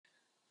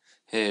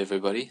Hey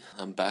everybody,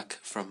 I'm back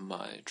from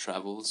my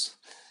travels,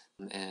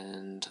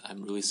 and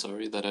I'm really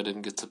sorry that I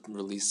didn't get to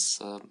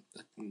release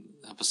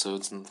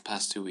episodes in the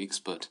past 2 weeks,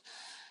 but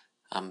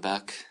I'm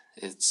back.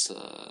 It's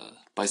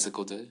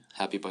Bicycle Day.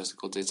 Happy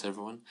Bicycle Day to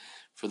everyone.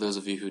 For those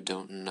of you who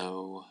don't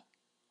know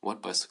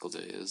what Bicycle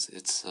Day is,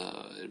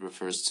 it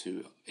refers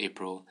to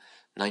April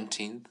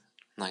 19th,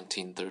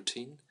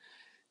 1913.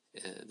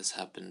 This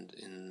happened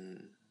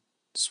in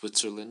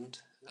Switzerland.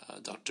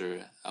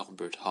 Dr.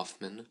 Albert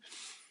Hofmann,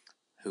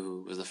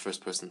 who was the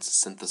first person to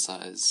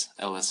synthesize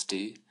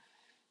LSD.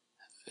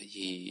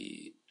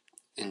 He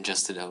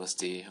ingested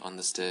LSD on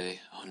this day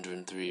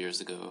 103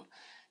 years ago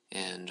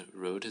and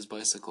rode his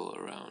bicycle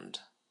around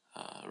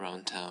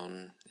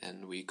town,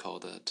 and we call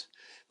that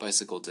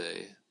Bicycle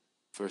Day.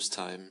 First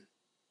time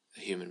a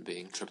human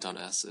being tripped on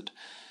acid.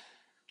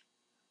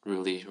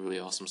 Really, really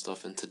awesome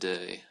stuff. And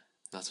tomorrow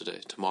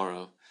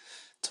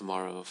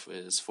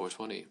is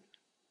 420,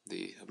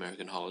 the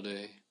American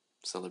holiday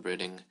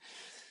celebrating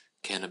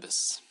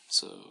cannabis.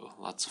 So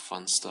lots of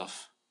fun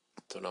stuff.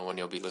 Don't know when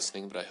you'll be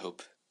listening, but I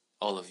hope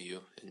all of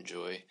you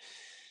enjoy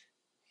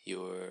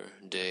your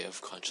day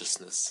of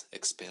consciousness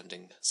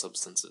expanding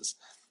substances.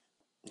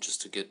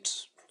 Just to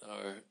get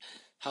our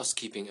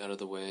housekeeping out of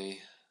the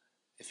way,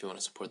 if you want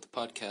to support the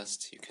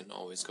podcast, you can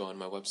always go on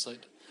my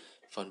website,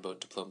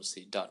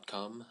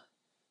 funboatdiplomacy.com,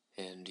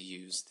 and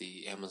use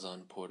the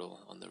Amazon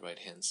portal on the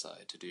right-hand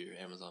side to do your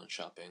Amazon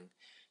shopping.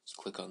 Just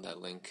click on that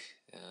link.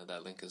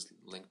 That link is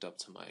linked up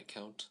to my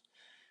account,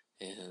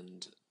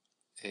 and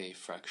a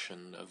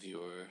fraction of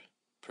your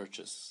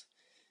purchase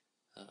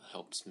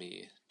helps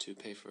me to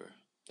pay for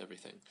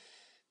everything.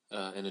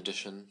 In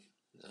addition,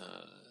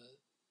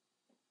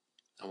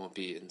 I won't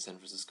be in San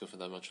Francisco for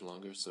that much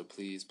longer, so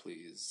please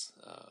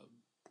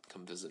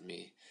come visit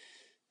me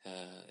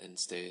and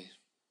stay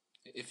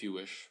if you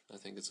wish. I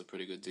think it's a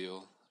pretty good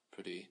deal,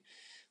 pretty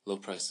low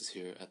prices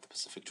here at the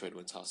Pacific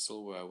Tradewinds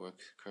Hostel where I work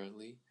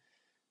currently.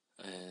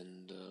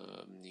 And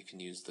you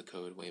can use the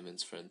code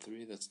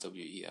WaymansFriend3, that's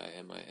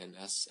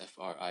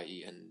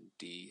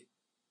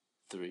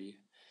WEIMANSFRIEND3,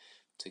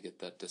 to get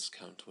that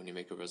discount when you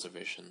make a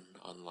reservation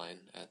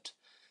online at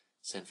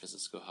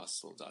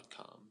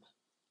sanfranciscohostel.com.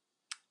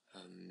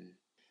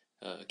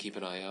 Keep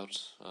an eye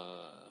out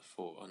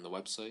on the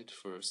website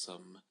for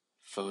some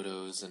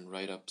photos and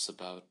write-ups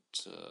about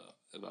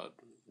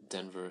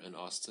Denver and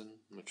Austin,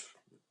 which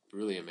are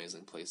really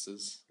amazing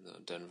places.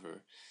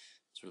 Denver,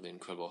 it's really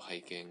incredible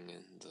hiking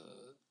and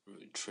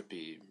really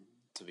trippy,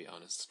 to be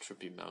honest,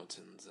 trippy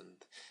mountains,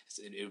 and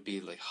it would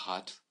be like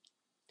hot.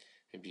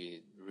 It'd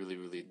be really,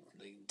 really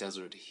like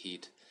desert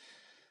heat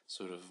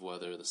sort of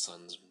weather. The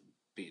sun's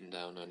beating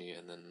down on you,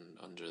 and then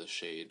under the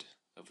shade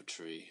of a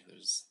tree,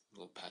 there's a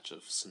little patch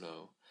of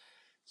snow.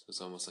 So it's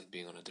almost like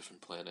being on a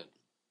different planet.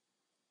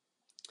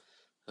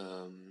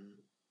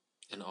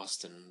 And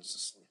Austin,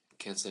 just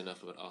can't say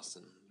enough about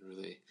Austin.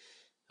 Really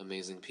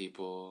amazing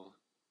people,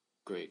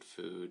 great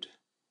food,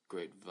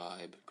 great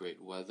vibe,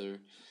 great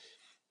weather,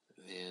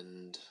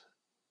 and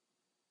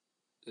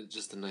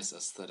just a nice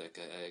aesthetic.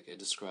 I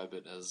describe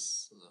it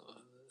as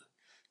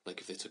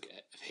like if they took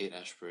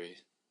Haight-Ashbury,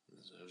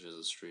 which is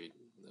a street,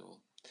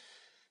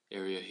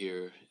 area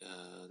here,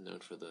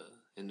 known for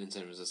in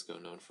San Francisco,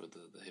 known for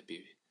the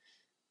hippie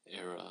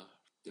era.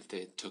 If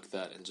they took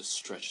that and just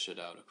stretched it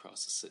out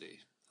across the city,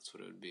 that's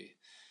what it would be.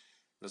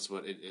 That's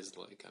what it is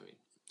like. I mean,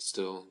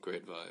 still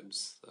great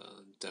vibes.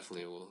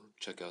 Definitely will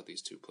check out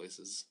these two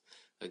places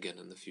again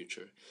in the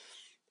future.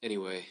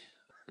 Anyway,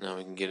 now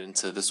we can get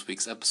into this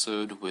week's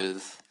episode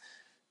with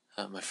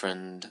my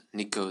friend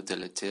Nico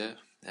Deletier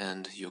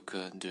and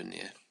Yoka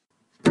Dernier.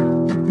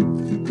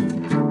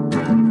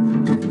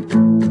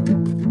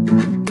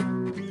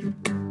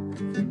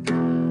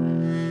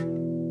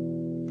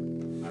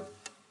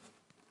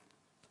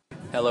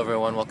 Hello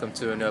everyone, welcome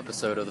to a new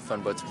episode of the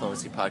Fun Boat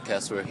Diplomacy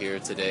Podcast. We're here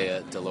today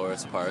at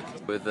Dolores Park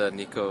with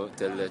Nico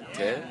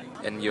Deletier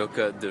and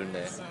Yoka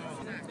Dernier.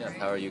 Yeah,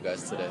 how are you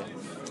guys today?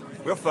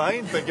 We're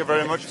fine. Thank you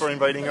very much for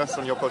inviting us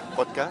on your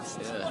podcast.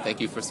 Yeah, thank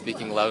you for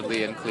speaking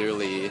loudly and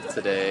clearly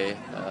today.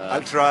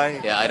 I'll try.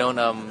 Yeah, I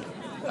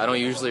don't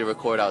usually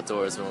record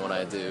outdoors, but when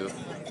I do,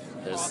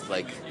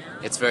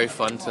 it's very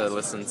fun to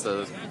listen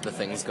to the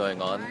things going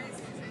on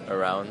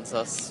around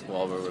us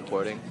while we're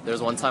recording. There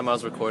was one time I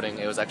was recording,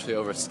 it was actually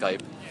over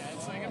Skype,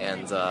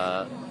 and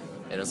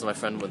it was my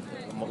friend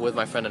with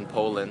my friend in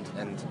Poland,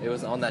 and it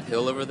was on that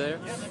hill over there,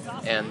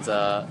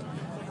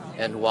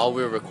 and while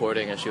we were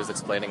recording and she was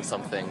explaining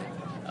something,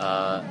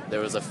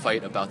 there was a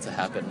fight about to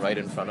happen right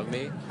in front of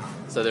me.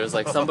 So there was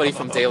like somebody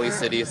from Daly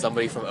City,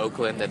 somebody from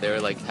Oakland, and they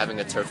were like having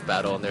a turf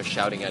battle and they're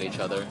shouting at each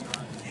other.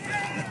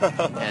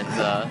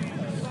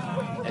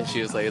 And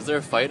she was like, "Is there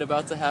a fight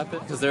about to happen?"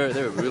 Because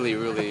they're really,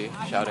 really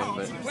shouting.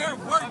 But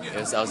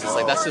I was just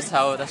like, that's just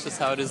how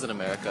it is in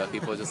America.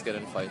 People just get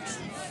in fights.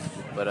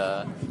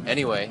 But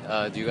anyway,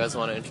 do you guys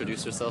want to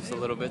introduce yourselves a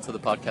little bit to the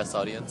podcast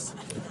audience?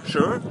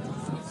 Sure.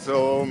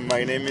 So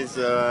my name is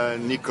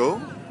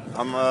Nico.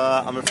 I'm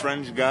a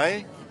French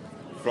guy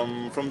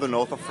from the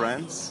north of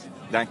France,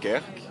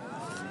 Dunkerque.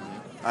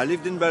 I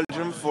lived in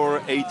Belgium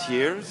for 8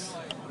 years.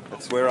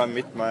 That's where I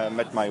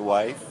met my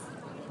wife,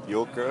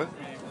 Joke,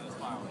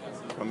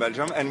 from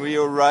Belgium, and we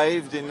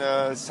arrived in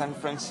San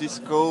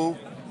Francisco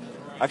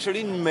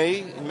actually in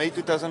May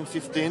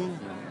 2015,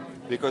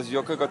 because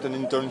Joke got an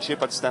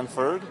internship at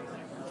Stanford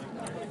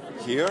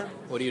here.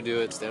 What do you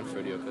do at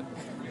Stanford, Yoka?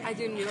 I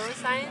do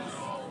neuroscience,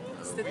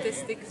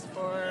 statistics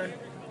for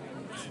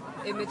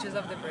images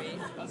of the brain.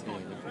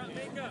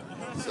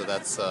 So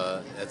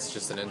that's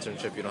just an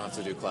internship. You don't have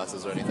to do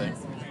classes or anything.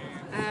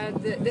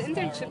 The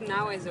internship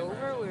now is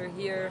over. We're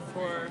here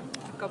for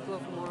a couple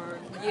of more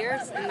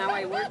years, and now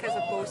I work as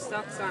a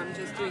postdoc, so I'm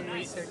just doing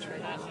research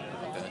right now.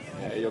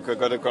 Yeah, Joke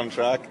got a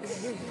contract.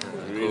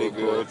 Really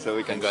Cool. good, so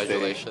we can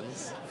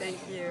Congratulations. Thank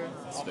you.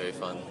 It's very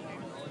fun.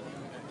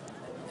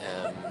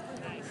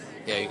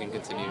 Yeah, you can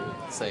continue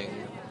saying.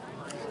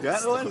 Stay. Yeah,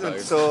 no, Stuff about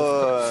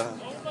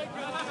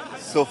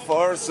and so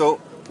far, so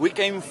we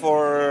came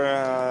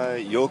for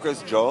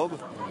Joke's job.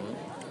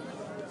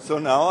 So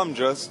now I'm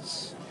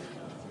just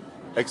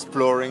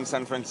exploring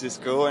San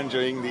Francisco,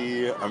 enjoying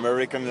the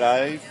American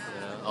life.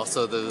 Yeah.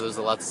 Also, there's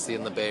a lot to see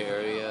in the Bay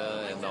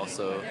Area and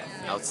also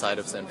outside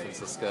of San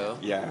Francisco.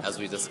 Yeah. As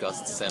we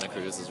discussed, Santa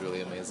Cruz is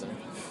really amazing.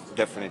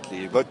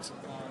 Definitely, but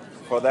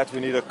for that we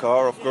need a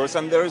car, of course,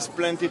 and there's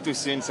plenty to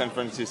see in San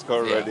Francisco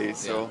already. Yeah,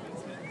 So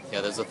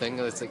Yeah, there's a thing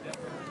that's like,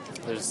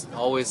 there's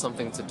always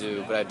something to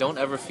do, but I don't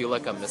ever feel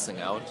like I'm missing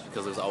out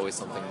because there's always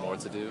something more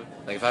to do.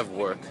 Like if I have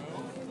work,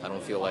 I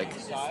don't feel like,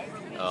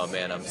 oh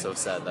man, I'm so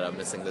sad that I'm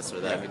missing this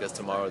or that, because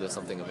tomorrow there's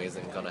something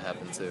amazing gonna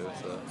happen too.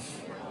 So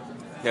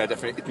yeah,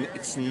 definitely,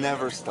 it's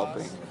never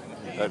stopping.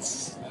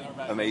 That's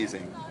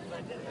amazing.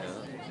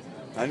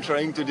 yeah. I'm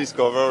trying to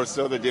discover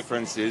also the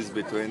differences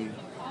between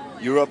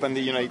Europe and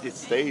the United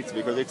States,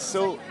 because it's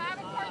so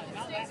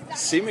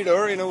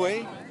similar in a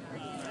way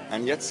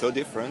and yet so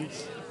different,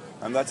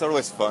 and that's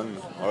always fun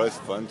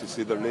to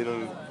see the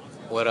little.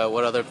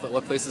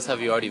 What places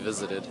have you already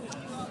visited?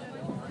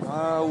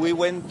 We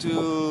went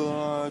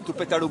to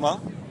Petaluma,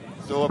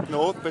 so up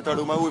north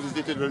Petaluma. We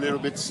visited a little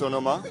bit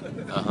Sonoma.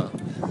 Uh-huh.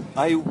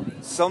 I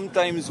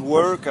sometimes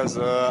work as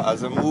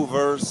a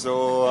mover,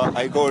 so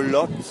I go a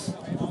lot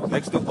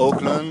next to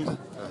Oakland,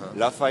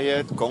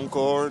 Lafayette,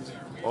 Concord,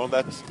 all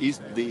that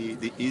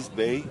the East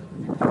Bay,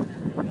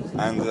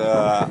 and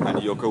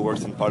Yoko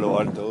works in Palo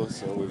Alto,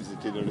 so we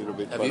visited a little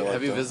bit.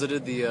 Have you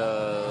visited the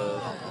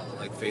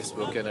like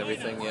Facebook and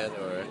everything yet,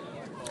 or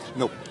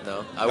No.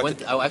 no?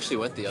 I actually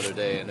went the other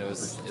day, and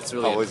it's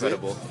really How was it?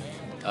 incredible.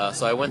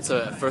 So I went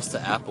first to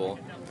Apple,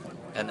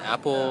 and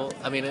Apple.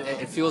 I mean,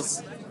 it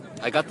feels.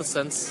 I got the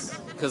sense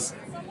because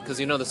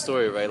you know the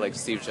story, right? Like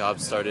Steve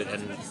Jobs started,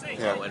 and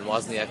and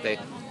Wozniak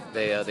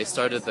they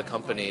started the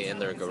company in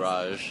their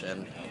garage,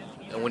 and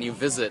when you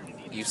visit,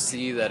 you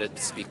see that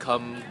it's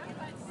become.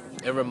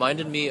 It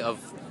reminded me of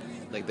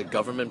like the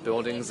government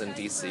buildings in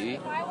DC.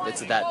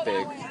 It's that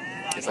big.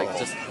 It's like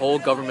just whole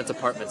government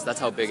apartments. That's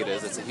how big it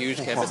is. It's a huge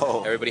campus.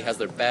 Wow. Everybody has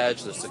their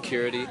badge, their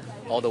security.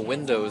 All the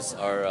windows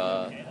are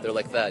they're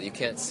like that. You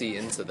can't see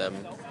into them.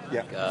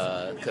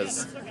 Yeah.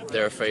 Because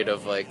they're afraid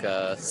of like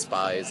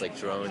spies, like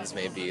drones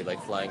maybe,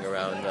 like flying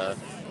around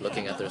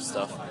looking at their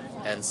stuff.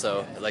 And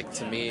so, like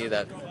to me,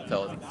 that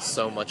felt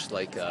so much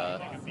like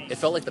it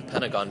felt like the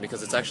Pentagon,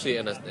 because it's actually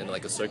in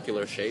like a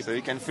circular shape. So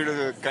you can feel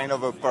a kind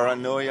of a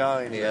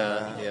paranoia.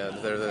 Yeah.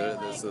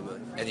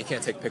 And you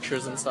can't take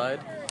pictures inside,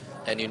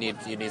 and you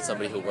need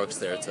somebody who works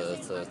there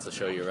to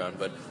show you around.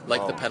 But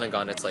like the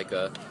Pentagon, it's like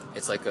a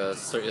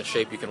certain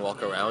shape you can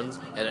walk around,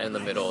 and in the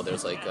middle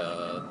there's like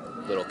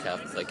little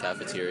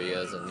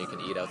cafeterias, and you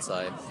can eat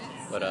outside.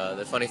 But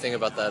the funny thing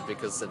about that,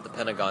 because at the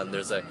Pentagon,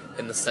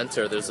 in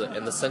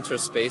the center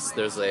space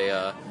there's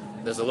a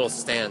little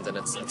stand, and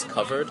it's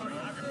covered.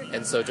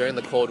 And so during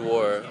the Cold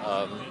War,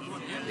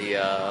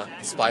 the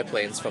spy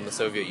planes from the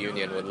Soviet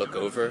Union would look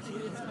over,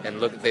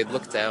 and they'd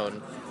look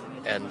down,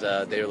 and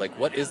they were like,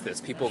 "What is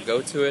this?" People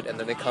go to it, and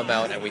then they come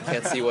out, and we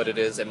can't see what it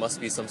is. It must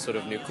be some sort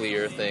of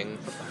nuclear thing,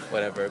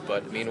 whatever.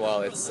 But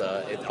meanwhile,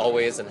 it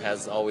always and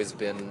has always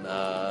been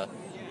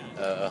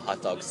a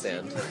hot dog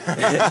stand.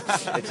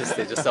 They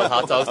just sell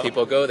hot dogs.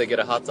 People go, they get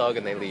a hot dog,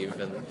 and they leave,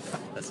 and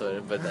that's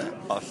what. But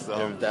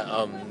Awesome.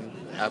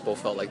 Apple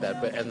felt like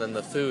that. And then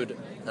the food,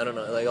 I don't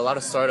know. Like a lot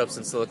of startups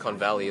in Silicon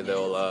Valley,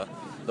 they'll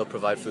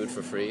provide food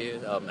for free.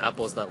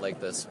 Apple's not like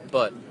this,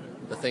 but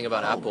the thing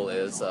about Apple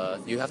is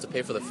you have to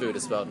pay for the food.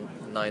 It's about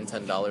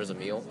 $9-10 a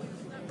meal,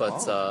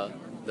 but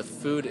the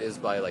food is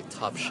by like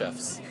top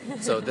chefs.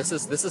 So this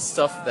is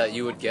stuff that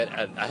you would get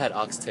at. I had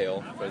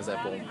oxtail, for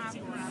example,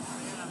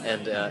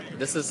 and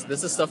this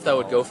is stuff that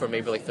would go for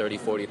maybe like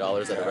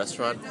 $30-40 at a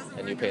restaurant,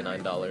 and you pay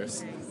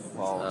 $9.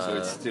 Wow. So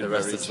it's still the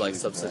rest very is like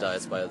cheap,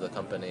 subsidized by the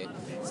company.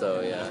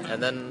 So yeah,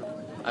 and then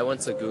I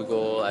went to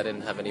Google. I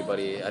didn't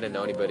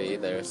know anybody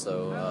there.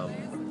 So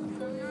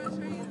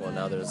well,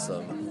 now there's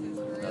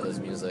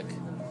music.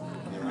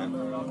 Yeah.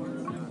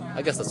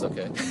 I guess that's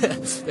okay.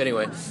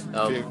 Anyway,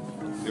 Do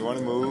you want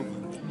to move?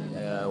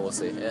 yeah, we'll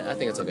see. I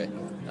think it's okay.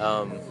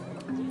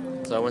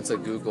 So I went to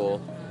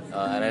Google,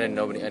 and I didn't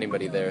know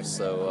anybody there,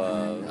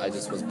 so I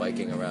just was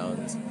biking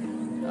around,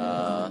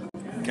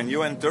 Can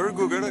you enter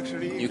Google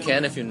actually? You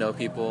can if you know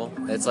people.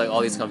 It's like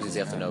all these companies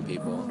you have to know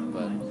people.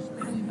 But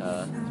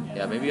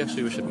yeah, maybe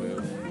actually we should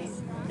move.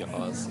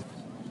 Pause.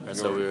 And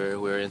so we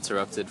were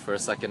interrupted for a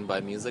second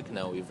by music.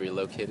 Now we've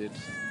relocated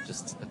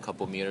just a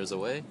couple meters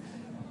away.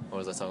 What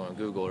was I talking about?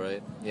 Google,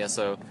 right? Yeah.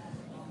 So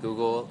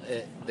Google,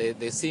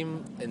 they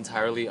seem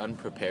entirely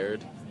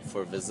unprepared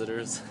for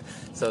visitors.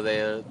 So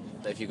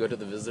if you go to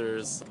the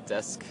visitors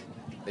desk,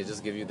 they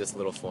just give you this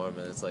little form,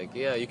 and it's like,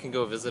 yeah, you can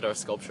go visit our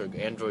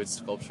Android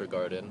sculpture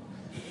garden.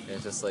 And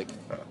it's just like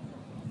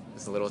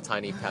this little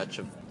tiny patch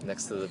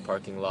next to the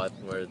parking lot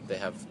where they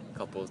have a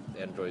couple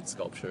Android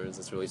sculptures.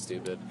 It's really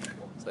stupid.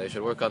 So they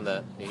should work on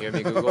that. You hear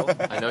me, Google?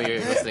 I know you're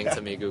listening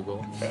to me,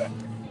 Google.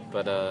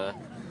 But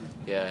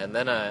yeah, and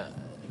then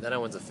I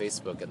went to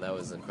Facebook, and that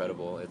was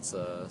incredible. It's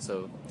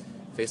so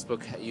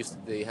Facebook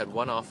they had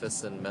one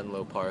office in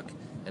Menlo Park,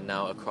 and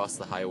now across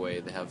the highway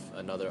they have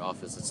another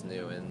office that's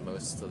new, and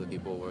most of the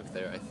people work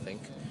there, I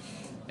think.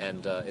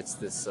 And it's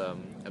this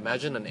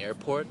imagine an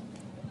airport,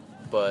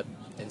 but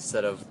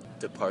instead of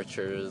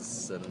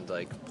departures and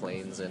like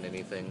planes and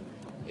anything,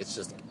 it's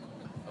just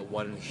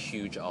one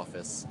huge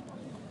office,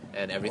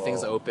 and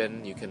everything's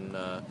open. You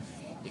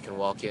can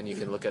walk in, you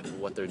can look at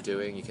what they're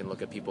doing, you can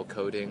look at people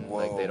coding. Whoa.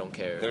 Like they don't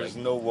care. There's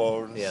like, no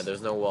walls. Yeah,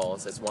 there's no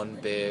walls. It's one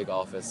big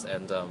office,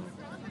 and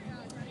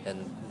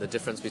the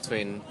difference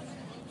between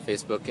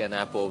Facebook and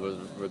Apple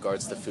with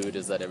regards to food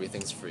is that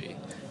everything's free.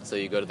 So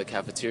you go to the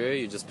cafeteria,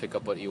 you just pick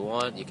up what you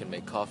want. You can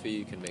make coffee,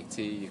 you can make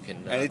tea, you can.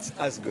 And it's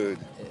as good.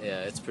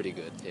 Yeah, it's pretty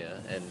good. Yeah,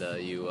 and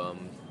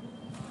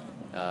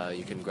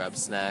you can grab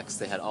snacks.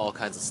 They had all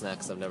kinds of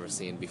snacks I've never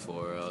seen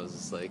before. I was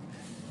just like,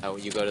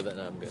 you go to the.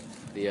 No, I'm good.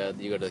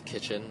 You go to the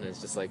kitchen, and it's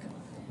just like,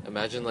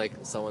 imagine like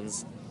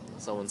someone's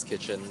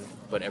kitchen,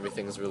 but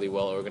everything's really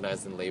well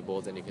organized and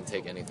labeled, and you can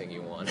take anything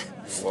you want.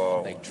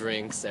 Wow. Like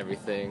drinks,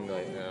 everything,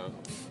 like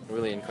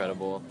really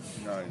incredible.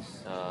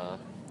 Nice.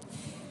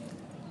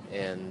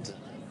 And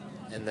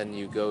then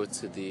you go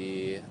to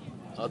the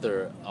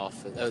other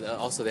office.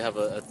 Also, they have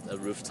a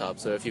rooftop.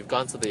 So if you've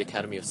gone to the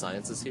Academy of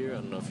Sciences here, I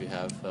don't know if you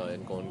have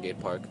in Golden Gate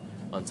Park.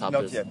 On top,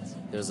 Not yet.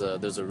 There's a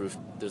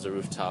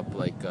rooftop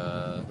like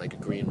a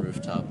green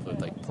rooftop with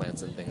like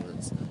plants and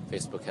things.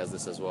 Facebook has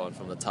this as well, and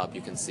from the top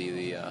you can see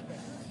the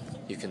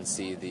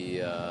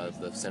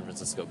San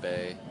Francisco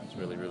Bay. It's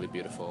really, really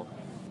beautiful.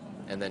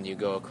 And then you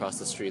go across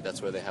the street. That's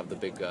where they have the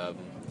big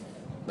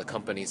the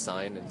company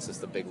sign, and it's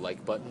just a big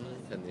like button,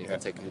 and you can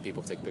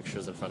people take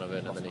pictures in front of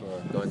it, and then you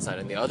go inside.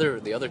 And the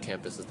other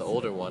campus is the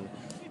older one.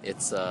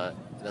 It's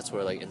that's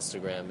where like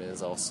Instagram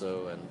is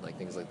also, and like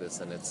things like this,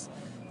 and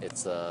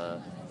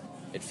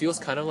it feels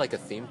kind of like a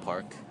theme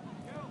park.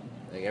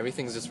 Like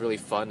everything's just really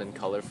fun and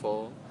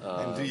colorful.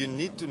 And do you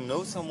need to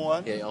know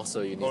someone? Yeah,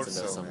 also you need to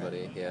know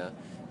somebody. Yeah,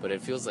 but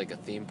it feels like a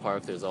theme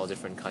park. There's all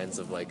different kinds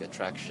of like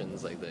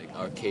attractions, like the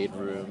arcade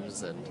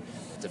rooms and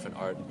different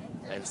art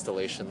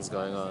installations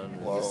going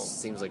on. Wow. It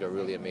just seems like a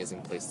really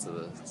amazing place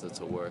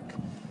to work.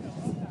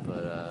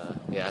 But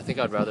yeah, I think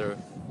I'd rather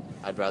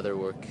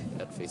work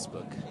at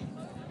Facebook.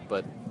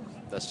 But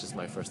that's just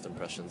my first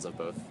impressions of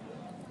both.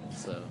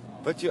 So.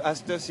 But you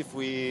asked us if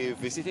we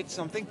visited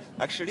something.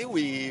 Actually,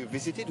 we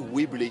visited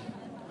Weebly.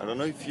 I don't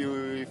know if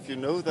you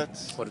know that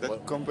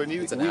company.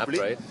 It's an Weebly.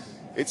 app, right?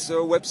 It's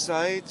a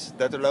website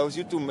that allows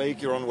you to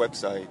make your own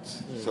website.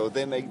 So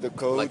they make the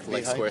code like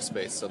behind.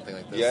 Squarespace, something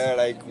like this. Yeah,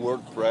 like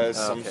WordPress.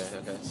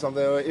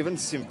 Something even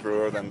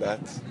simpler than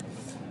that.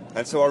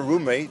 And so our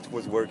roommate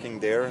was working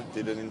there,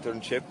 did an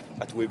internship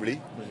at Weebly.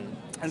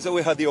 Mm-hmm. And so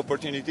we had the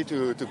opportunity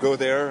to go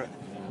there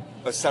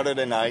a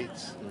Saturday night.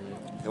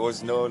 There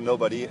was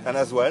nobody, and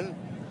as well,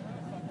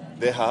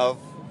 they have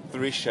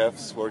 3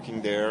 chefs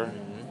working there,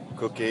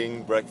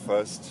 cooking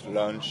breakfast,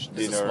 lunch,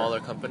 dinner. It's a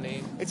smaller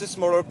company? It's a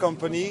smaller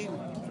company,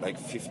 like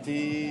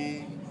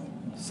 50,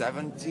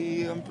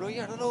 70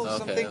 employees, I don't know,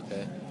 something.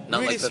 Okay.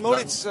 Not really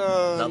like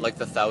small, not like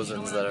the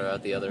thousands that are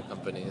at the other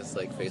companies,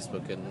 like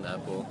Facebook and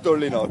Apple.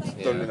 Totally not.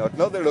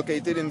 No, they're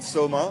located in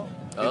Soma,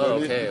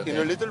 in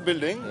a little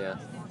building,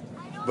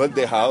 but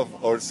they have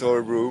also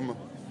a room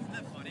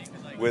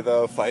with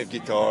 5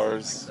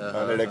 guitars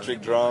and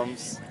electric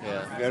drums,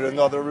 and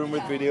another room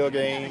with video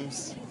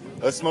games,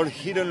 a small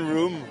hidden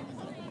room.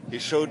 He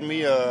showed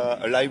me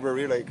a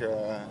library, like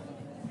a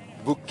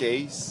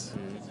bookcase.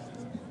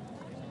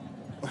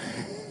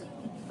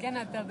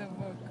 Cannot tell the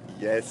book.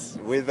 Yes,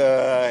 with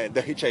the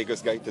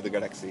Hitchhiker's Guide to the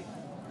Galaxy.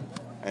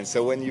 And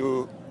so when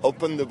you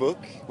open the book,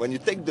 when you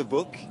take the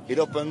book, it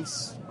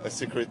opens a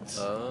secret.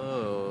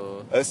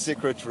 A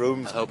secret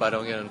room. I hope I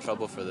don't get in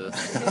trouble for this.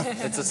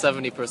 It's a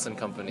 70-person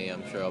company.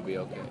 I'm sure I'll be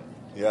okay.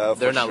 Yeah,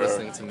 they're not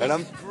listening to me. And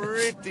I'm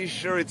pretty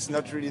sure it's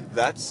not really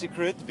that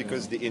secret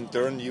because the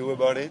intern knew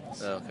about it.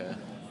 Okay.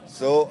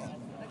 So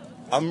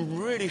I'm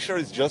really sure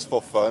it's just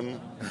for fun.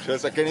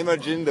 Just I can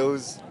imagine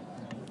those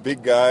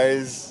big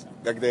guys,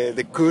 like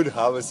they could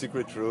have a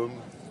secret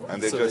room,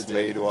 and they just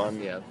made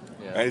one. Yeah.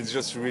 And it's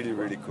just really,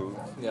 really cool.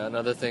 Yeah,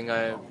 another thing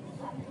I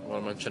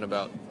want to mention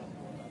about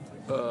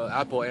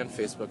Apple and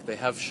Facebook, they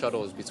have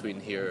shuttles between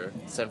here,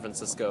 San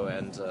Francisco,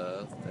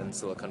 and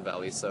Silicon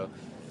Valley. So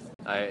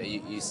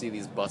you see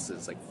these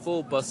buses, like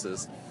full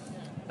buses,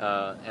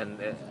 and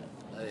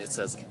it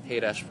says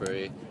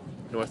Haight-Ashbury,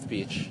 North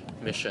Beach,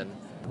 Mission.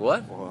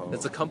 What? Wow.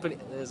 It's a company.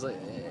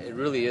 It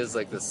really is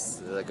like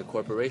this, like a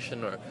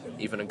corporation or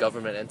even a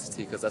government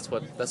entity, because that's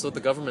what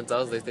the government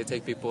does. They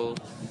take people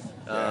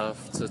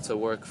to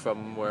work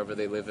from wherever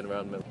they live in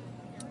around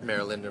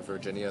Maryland or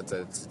Virginia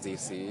to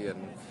DC,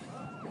 and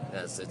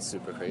it's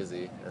super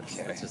crazy.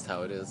 It's just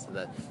how it is.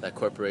 That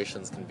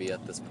corporations can be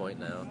at this point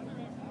now.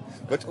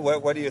 But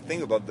what do you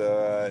think about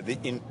the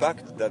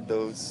impact that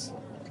those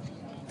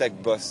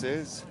tech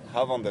buses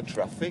have on the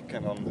traffic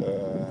and on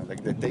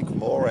they take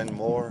more and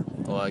more?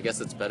 Well, I guess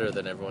it's better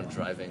than everyone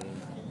driving.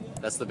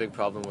 That's the big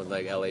problem with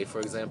like LA, for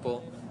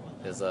example,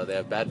 is they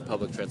have bad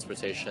public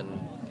transportation.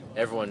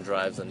 Everyone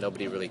drives and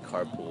nobody really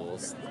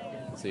carpools.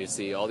 So you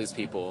see all these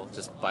people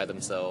just by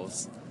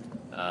themselves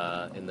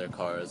in their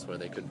cars where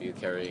they could be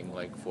carrying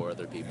like 4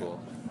 other people.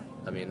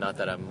 I mean, not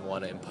that I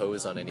want to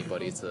impose on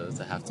anybody to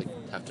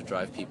have to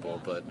drive people,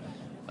 but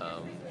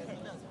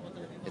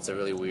it's a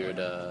really weird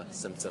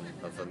symptom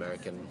of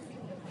American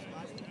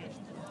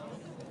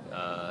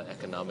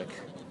economic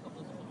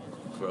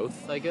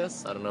growth, I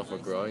guess. I don't know if we're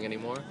growing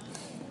anymore.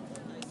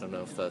 I don't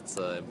know if that's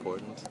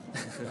important.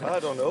 I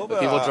don't know, but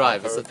people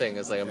drive. It's the thing.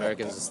 It's like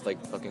Americans just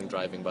like fucking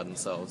driving by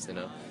themselves, you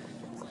know.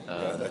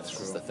 That's true.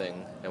 Just the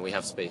thing, and we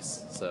have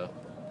space. So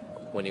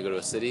when you go to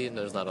a city,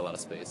 there's not a lot of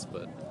space,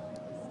 but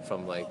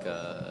from like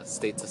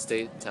state to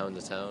state, town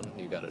to town,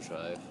 you gotta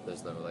drive.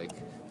 There's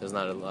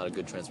not a lot of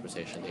good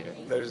transportation here.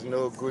 There's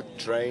no good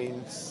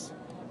trains,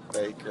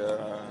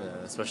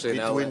 especially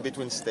in LA.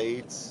 Between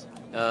states.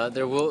 There's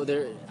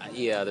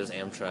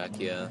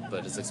Amtrak,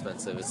 but it's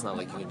expensive. It's not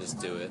like you can just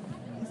do it.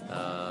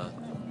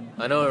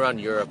 I know around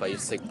Europe I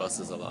used to take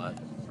buses a lot,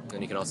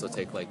 and you can also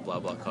take like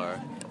BlaBlaCar.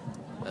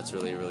 That's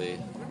really, really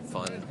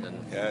fun.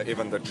 And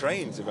even the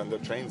trains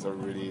are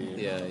really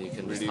you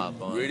can really, just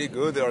hop on. Really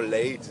good. They're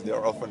late.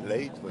 They're often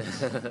late. But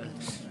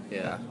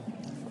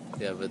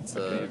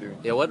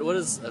what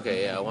is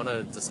okay? Yeah, I want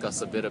to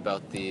discuss a bit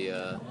about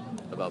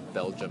about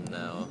Belgium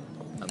now.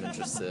 I'm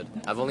interested.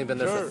 I've only been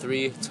there for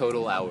 3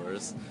 total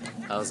hours.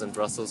 I was in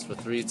Brussels for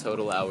 3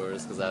 total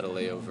hours because I had a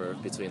layover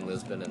between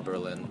Lisbon and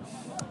Berlin.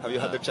 Have you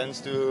had the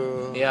chance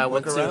to? Yeah, I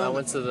went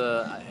around?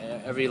 to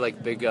every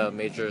like big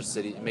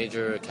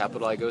major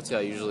capital I go to.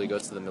 I usually go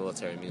to the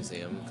military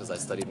museum because I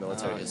studied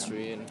military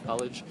history in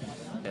college,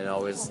 and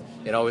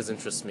it always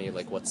interests me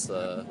like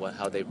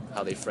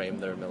how they frame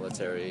their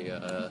military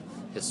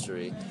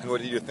history. And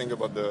what did you think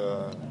about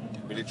the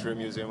military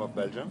museum of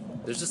Belgium?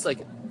 There's just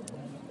like.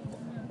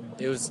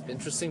 It was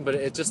interesting, but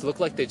it just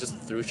looked like they just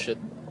threw shit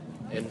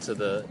into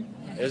the.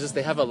 It was just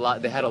they had a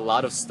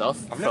lot of stuff.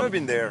 I've never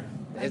been there.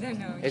 I don't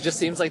know. It just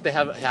seems like they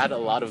had a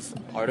lot of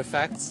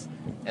artifacts,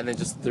 and they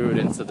just threw it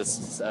into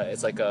this.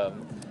 It's like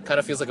kind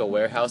of feels like a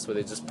warehouse where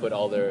they just put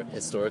all their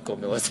historical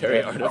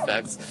military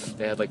artifacts.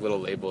 They had like little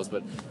labels,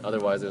 but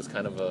otherwise it was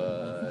kind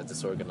of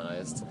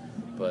disorganized.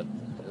 But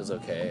it was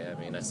okay. I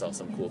mean, I saw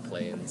some cool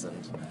planes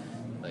and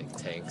like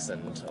tanks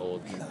and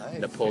old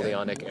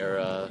Napoleonic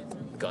era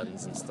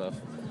guns and stuff.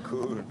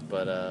 Cool.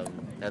 But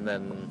and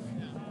then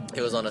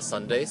it was on a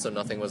Sunday, so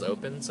nothing was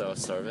open, so I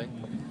was starving.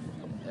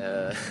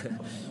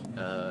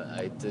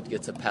 I did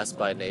get to pass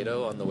by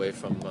NATO on the way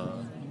from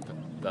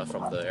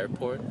the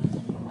airport.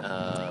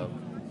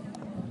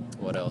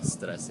 What else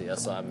did I see? I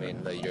saw,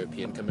 the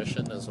European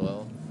Commission as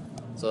well.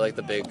 So like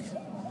the big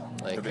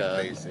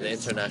the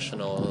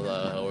international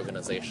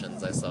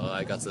organizations I saw.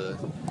 I got to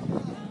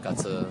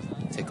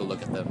take a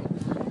look at them.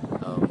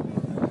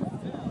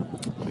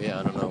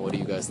 I don't know. What do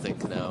you guys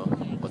think now?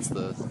 What's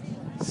the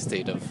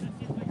state of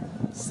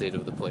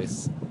the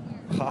place?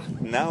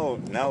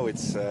 Now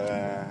it's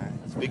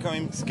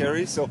becoming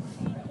scary. So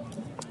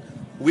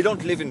we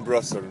don't live in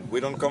Brussels. We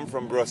don't come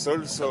from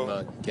Brussels. So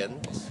from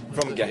Ghent.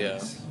 From Ghent. Yeah.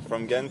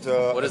 From Ghent.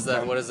 What is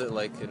that? What is it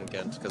like in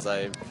Ghent? Because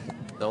the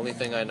only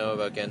thing I know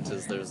about Ghent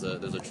is there's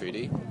a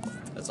treaty.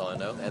 That's all I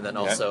know. And then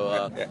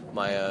also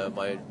my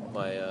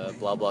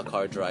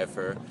BlaBlaCar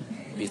driver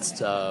beats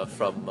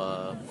from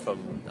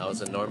I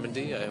was in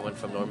Normandy. I went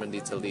from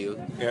Normandy to Lille.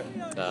 Yeah.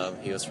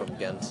 He was from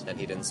Ghent and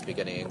he didn't speak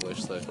any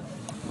English, so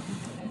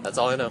that's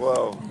all I know.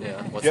 Wow.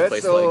 Yeah. What's the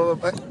place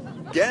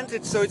like? Ghent.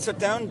 It's a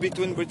town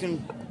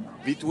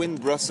between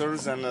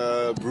Brussels and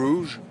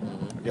Bruges.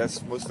 Mm-hmm. I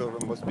guess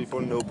most people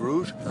know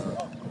Bruges.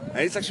 And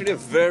it's actually a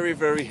very,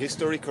 very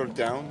historical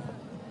town,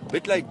 a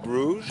bit like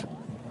Bruges.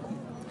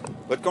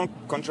 But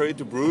contrary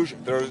to Bruges,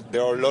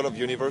 there are a lot of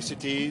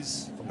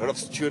universities, a lot of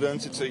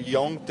students. It's a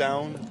young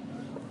town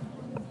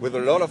with a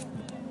lot of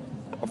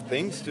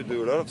things to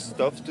do, a lot of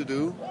stuff to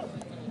do.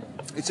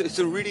 It's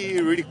a really,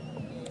 really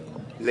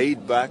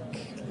laid back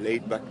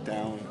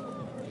town.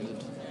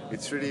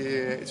 It's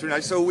really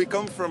nice. So we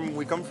come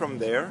from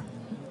there.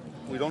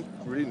 We don't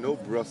really know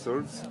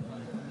Brussels,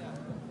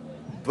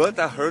 but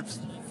I heard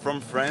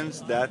from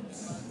friends that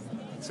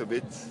it's a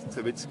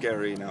bit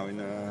scary now.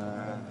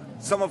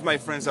 Some of my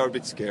friends are a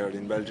bit scared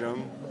in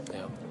Belgium.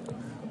 Yeah.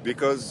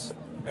 because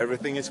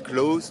everything is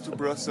close to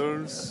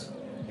Brussels.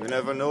 You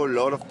never know. A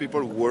lot of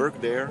people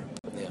work there.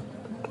 Yeah.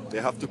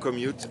 They have to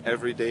commute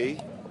every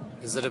day.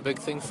 Is it a big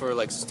thing for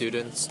like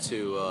students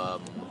to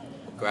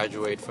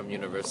graduate from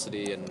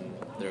university and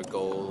their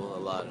goal a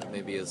lot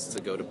maybe is to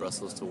go to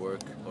Brussels to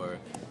work, or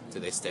do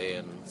they stay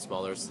in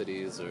smaller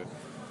cities? Or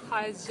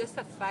It's just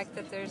the fact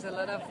that there's a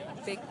lot of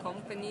big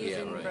companies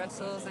Yeah, in right.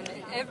 Brussels, and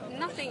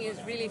nothing is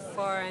really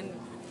far. And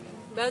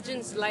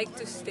Belgians like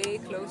to stay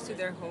close to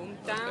their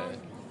hometown, Okay.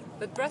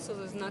 but Brussels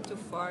is not too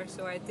far.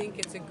 So I think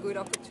it's a good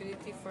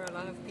opportunity for a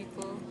lot of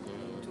people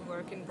to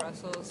work in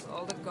Brussels.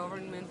 All the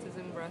government is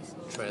in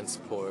Brussels.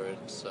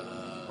 transport,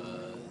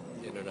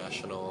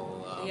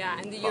 international Yeah,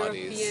 and the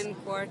bodies. European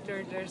quarter,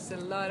 there's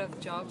a lot of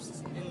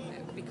jobs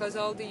because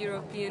all the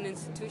European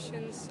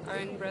institutions are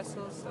in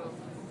Brussels. So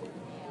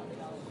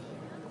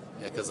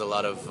Yeah, because a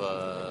lot of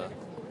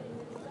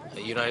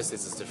the United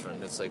States is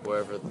different. It's like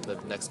wherever the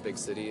next big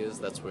city is,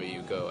 that's where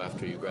you go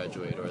after you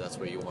graduate, or that's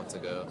where you want to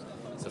go.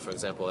 So, for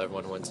example,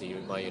 everyone who went to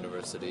my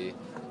university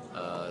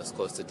is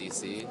close to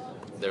DC.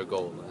 Their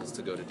goal is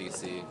to go to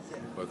DC,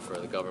 work for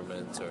the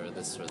government or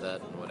this or that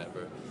and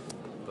whatever.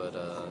 But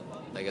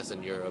I guess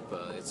in Europe,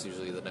 it's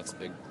usually the next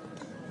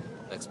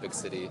big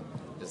city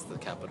is the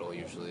capital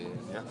usually.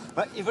 Yeah.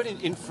 But even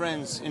in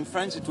France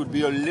it would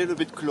be a little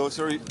bit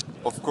closer.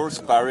 Of course,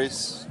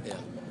 Paris Yeah.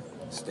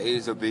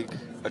 stays a big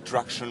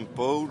attraction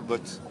pole,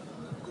 but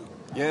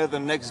yeah, the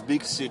next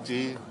big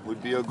city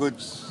would be a good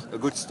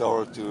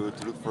start to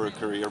look for a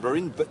career.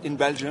 But in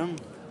Belgium,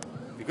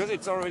 because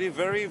it's already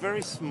very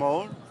very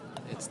small,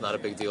 It's not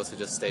a big deal to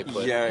just stay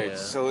put.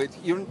 so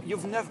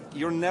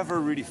you're never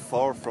really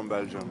far from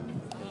Belgium,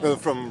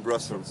 from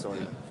Brussels.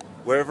 Sorry,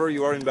 wherever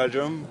you are in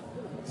Belgium,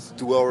 it's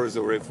 2 hours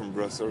away from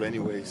Brussels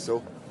anyway. So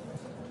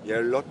yeah,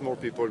 a lot more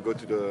people go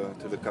to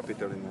the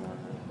capital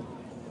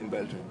in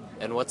Belgium.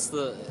 And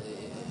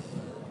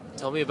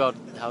tell me about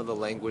how the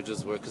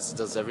languages work. 'Cause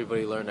does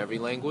everybody learn every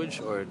language,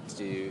 or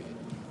do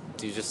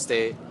you just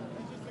stay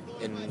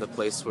in the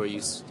place where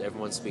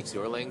everyone speaks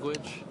your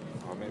language?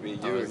 Or maybe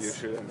Oh, you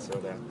should answer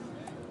that.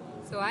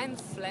 So I'm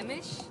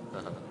Flemish,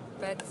 Uh-huh.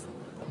 but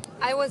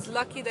I was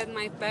lucky that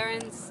my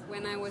parents,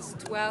 when I was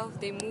 12,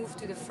 they moved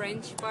to the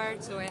French part,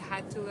 so I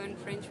had to learn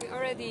French. We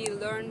already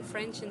learned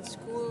French in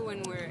school when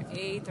we were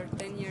 8 or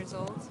 10 years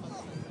old.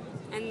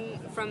 And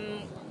from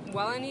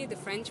Wallonie,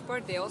 the French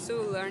part, they also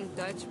learned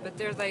Dutch, but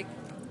they're like,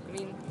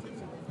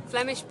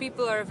 Flemish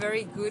people are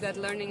very good at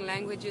learning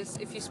languages.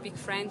 If you speak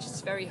French,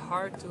 it's very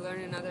hard to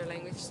learn another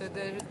language. So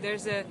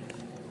there's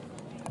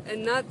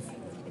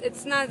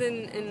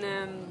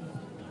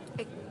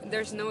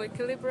there's no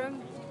equilibrium.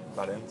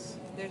 Balance.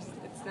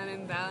 It's not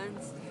in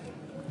balance.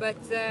 But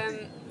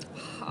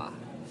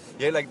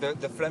Yeah, like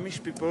the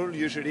Flemish people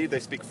usually they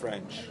speak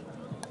French.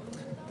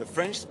 The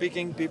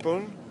French-speaking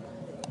people,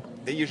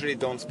 they usually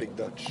don't speak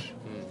Dutch.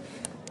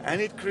 And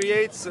it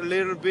creates a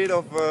little bit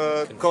of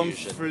a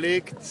Confusion.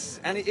 conflict,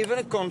 and even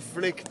a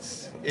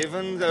conflict,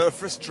 even the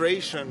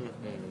frustration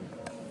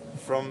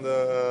from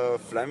the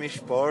Flemish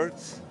part.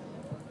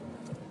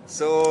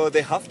 So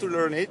they have to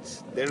learn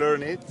it, they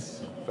learn it,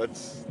 but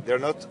they're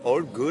not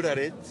all good at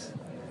it.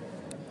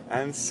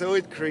 And so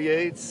it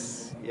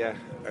creates,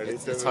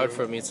 It's hard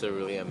for me to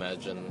really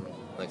imagine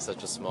like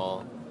such a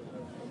small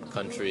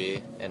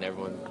country and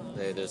everyone.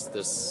 There's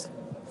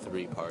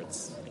 3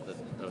 parts that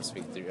don't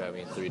speak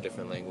three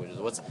different languages.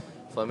 What's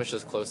Flemish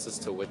is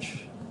closest to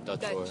which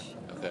Dutch? Dutch. Or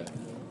okay.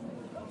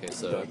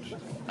 So Dutch.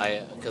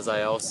 because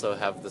I also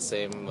have the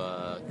same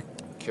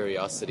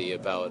curiosity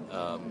about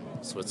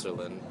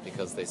Switzerland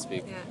because they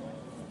speak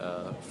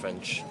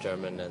French,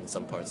 German, and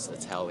some parts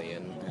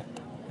Italian.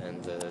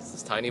 And it's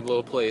this tiny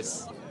little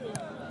place.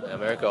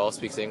 America all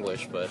speaks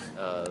English, but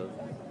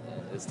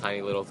these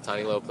tiny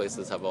little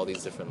places have all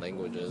these different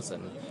languages,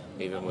 and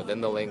even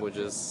within the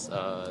languages,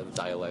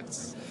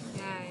 dialects.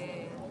 yeah.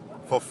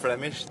 For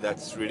Flemish,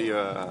 that's really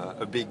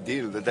a big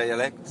deal, the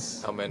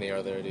dialects. How many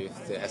are there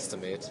to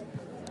estimate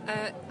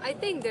I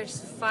think there's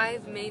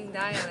 5 main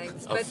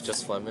dialects, of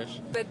just Flemish?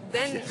 but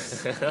then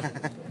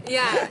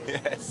yeah.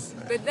 Yes.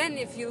 But then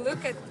if you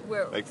look at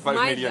where Like 5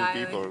 my million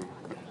dialect, people.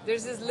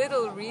 there's this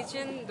little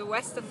region, the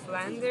west of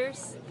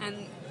Flanders, and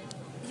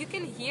you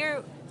can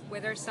hear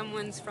whether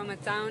someone's from a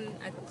town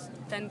at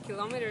 10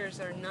 kilometers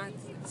or not.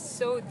 It's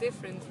so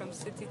different from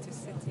city to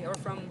city or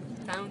from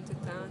town to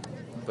town.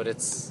 But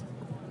is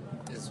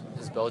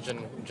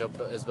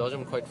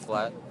Belgium quite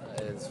flat?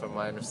 From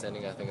my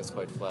understanding, I think it's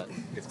quite flat.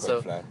 It's quite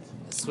So, flat.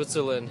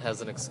 Switzerland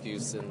has an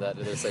excuse in that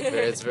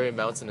it's very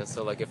mountainous.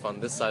 So like if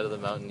on this side of the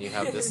mountain you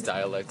have this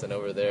dialect and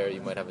over there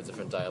you might have a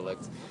different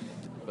dialect.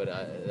 But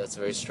that's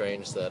very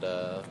strange that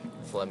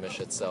Flemish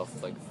itself,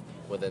 like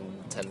within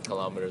 10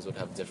 kilometers, would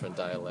have different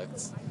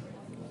dialects.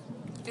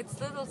 It's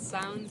little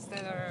sounds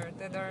that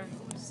are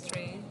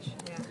strange.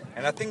 Yeah.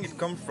 And I think it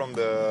comes from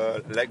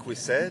like we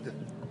said,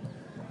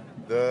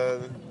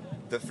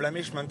 the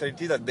Flemish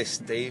mentality that they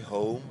stay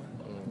home,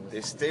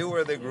 they stay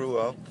where they grew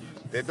up,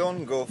 they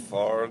don't go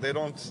far, they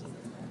don't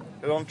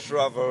They don't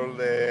travel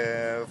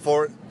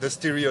for the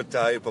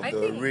stereotype of I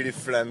the think- really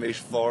Flemish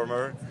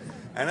farmer.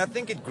 And I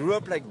think it grew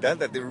up like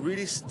that they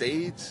really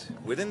stayed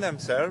within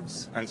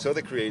themselves, and so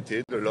they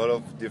created a lot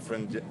of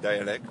different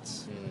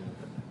dialects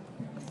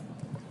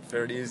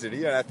fairly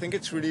easily. And I think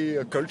it's really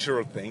a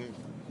cultural thing,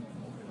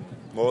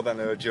 more than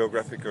a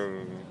geographical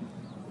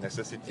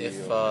necessity.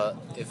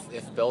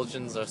 If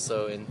Belgians are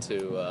so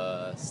into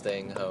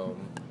staying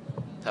home,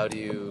 how do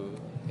you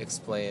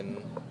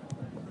explain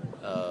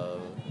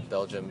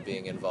Belgium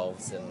being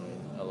involved in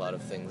a lot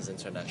of things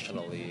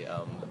internationally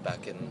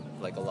back in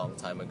like a long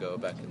time ago,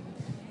 back in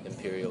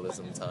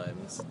imperialism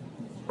times?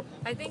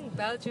 I think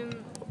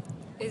Belgium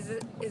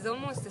is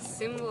almost a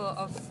symbol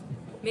of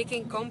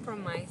making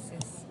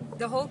compromises.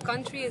 The whole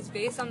country is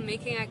based on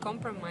making a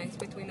compromise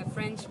between the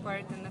French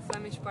part and the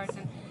Flemish part,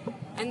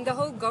 and the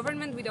whole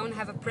government, we don't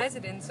have a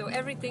president, so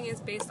everything is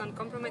based on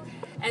compromise.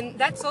 And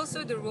that's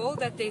also the role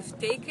that they've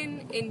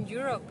taken in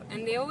Europe,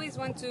 and they always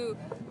want to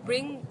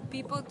bring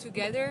people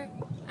together.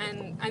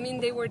 And I mean,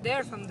 they were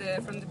there from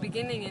the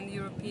beginning in the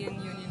European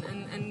Union,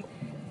 and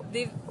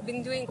they've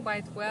been doing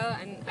quite well.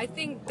 And I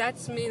think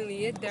that's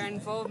mainly it, their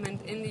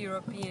involvement in the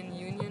European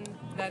Union,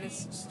 that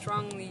is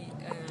strongly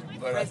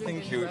But I present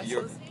think in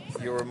Brussels.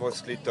 you were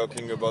mostly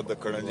talking about the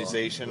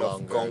colonization of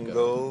Longer Congo,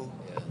 ago.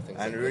 Yeah, things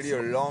and like really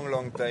this. a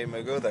long time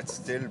ago. That's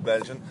still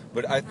Belgian.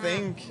 But I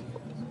think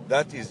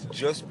that is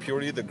just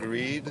purely the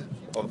greed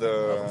of the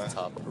Of the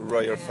top.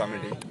 royal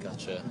family.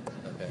 Gotcha.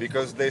 Okay.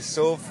 Because they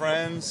saw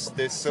France,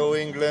 they saw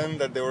England,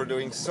 that they were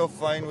doing so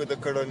fine with the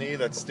colony,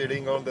 that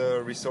stealing all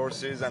the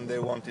resources, and they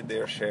wanted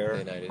their share.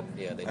 They And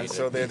needed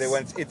so they peace.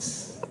 went.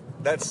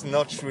 That's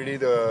not really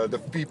the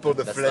people,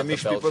 the That's not the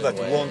Flemish people that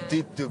Belgian way.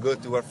 wanted to go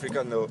to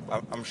Africa. No,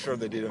 I'm sure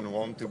they didn't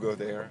want to go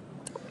there.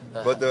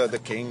 Uh-huh. But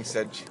the king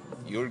said,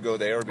 "You'll go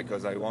there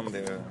because I want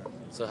there."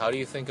 So how do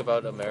you think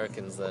about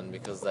Americans then?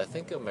 Because I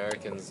think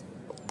Americans,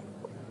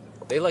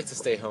 they like to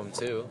stay home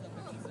too,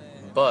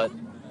 but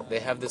they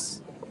have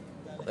this,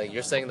 like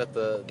you're saying that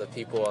the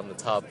people on the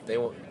top,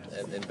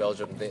 in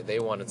Belgium, they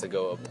wanted to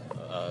go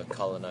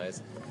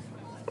colonize.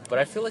 But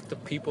I feel like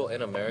the people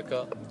in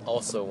America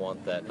also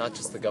want that, not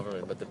just the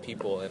government, but the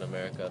people in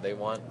America.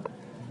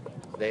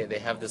 They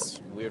have this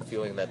weird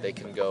feeling that they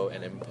can go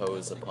and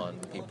impose upon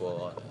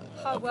people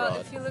abroad. Well,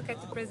 if you look at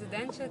the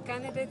presidential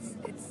candidates,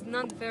 it's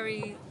not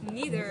very.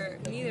 Neither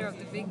of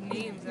the big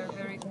names are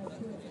very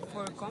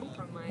for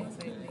compromise.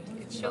 I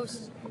think it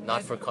shows. Not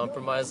that- for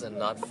compromise and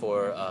not for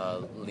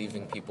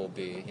leaving people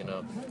be. You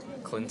know,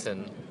 Clinton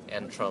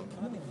and Trump,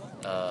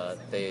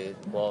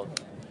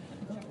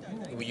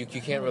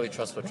 you can't really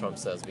trust what Trump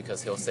says, because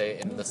he'll say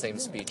in the same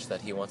speech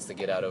that he wants to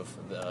get out of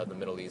the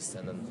Middle East,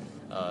 and then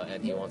and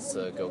he wants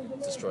to go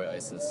destroy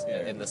ISIS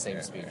in the same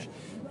speech.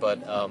 But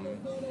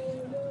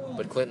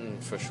Clinton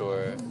for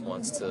sure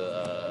wants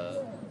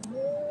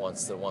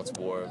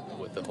war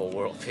with the whole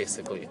world,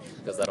 basically,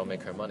 because that'll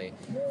make her money.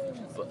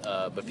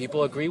 But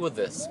people agree with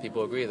this.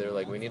 People agree. They're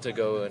like, we need to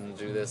go and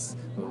do this.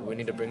 We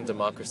need to bring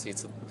democracy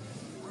to.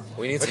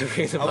 We need to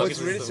bring I democracy.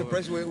 was really to the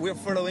surprised.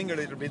 We're following a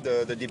little bit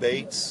the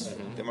debates,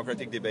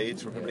 Democratic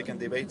debates, Republican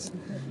debates,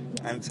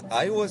 and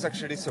I was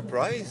actually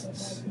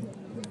surprised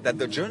that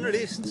the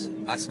journalists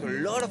ask a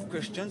lot of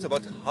questions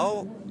about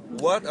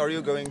what are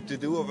you going to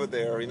do over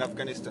there in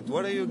Afghanistan?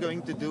 What are you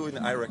going to do in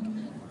Iraq?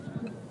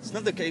 It's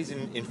not the case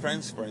in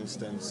France, for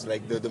instance.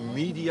 Like the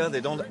media,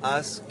 they don't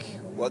ask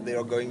what they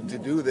are going to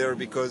do there,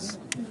 because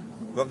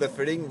we have the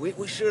feeling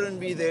we shouldn't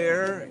be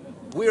there.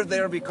 We're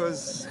there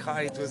because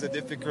it was a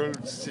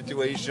difficult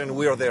situation.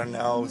 We are there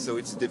now, so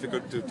it's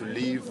difficult to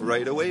leave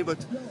right away,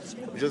 but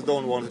we just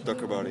don't want to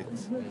talk about it.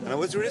 And I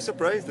was really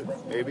surprised that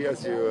maybe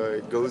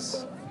it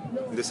goes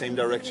in the same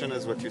direction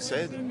as what you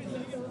said,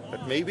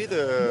 that maybe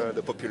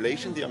the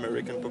population, the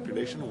American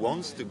population,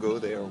 wants to go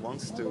there,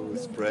 wants to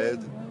spread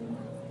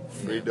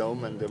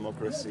freedom and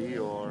democracy.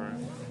 Or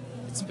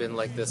It's been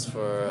like this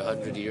for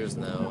 100 years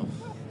now.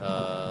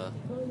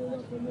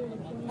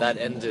 That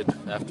ended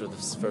after the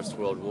First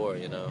World War,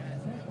 you know.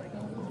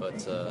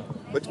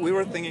 But we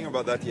were thinking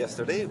about that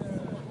yesterday.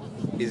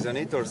 Isn't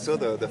it also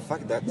the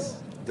fact that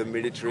the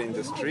military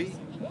industry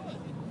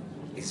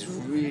is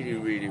really,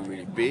 really,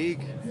 really big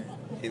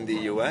in the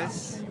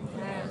US,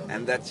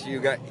 and that you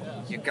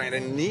kind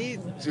of need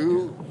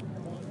to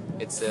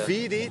it's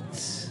feed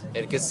it?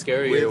 It gets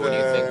scarier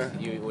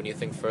with, when you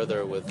think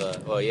further.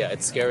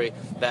 It's scary.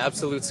 The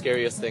absolute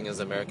scariest thing is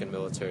American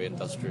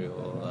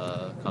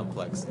military-industrial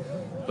complex.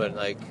 But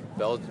like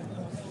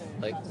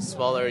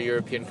smaller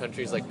European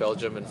countries like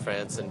Belgium and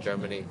France and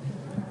Germany,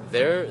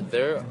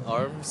 their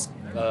arms.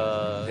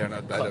 They're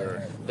not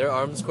better. Their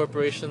arms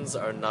corporations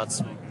are not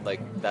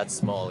that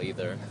small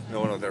either.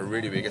 No, they're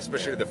really big,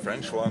 especially the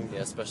French one. Yeah,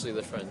 especially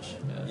the French.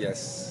 Yeah.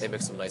 Yes. They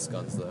make some nice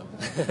guns, though.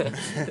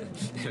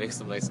 They make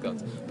some nice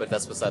guns, but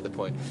that's beside the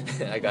point.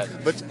 I got a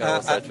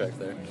little sidetracked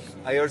there.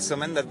 I also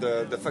meant that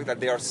the fact that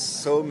there are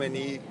so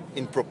many,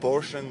 in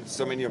proportion,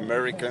 so many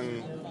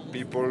American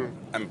people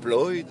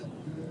employed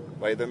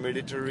by the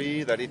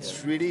military, that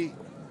it's really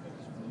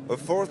a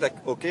force. Like,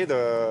 okay,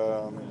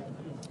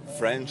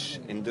 French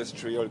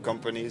industrial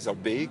companies are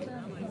big,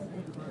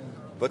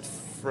 but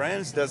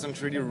France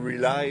doesn't really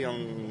rely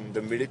on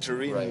the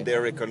military in Right.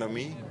 their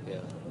economy Yeah.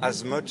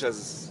 as much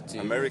as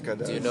America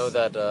does. Do you know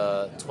that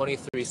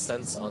 23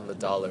 cents on the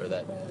dollar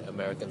that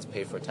Americans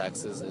pay for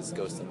taxes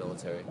goes to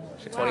military?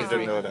 I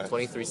didn't know that.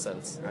 23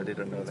 cents. I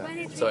didn't know that.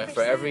 23%. So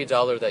for every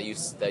dollar that you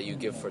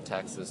give for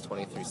taxes,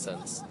 23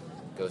 cents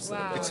goes to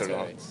Wow. the It's a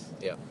military. lot.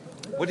 Yeah.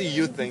 What do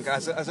you think,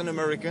 as an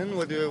American?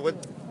 What do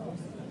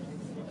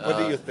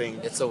you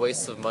think? It's a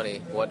waste of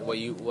money.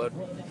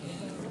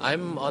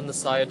 I'm on the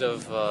side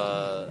of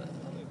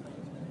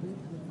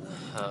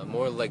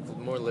more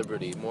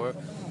liberty, more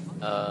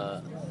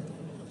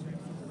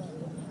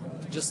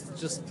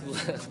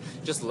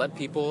just let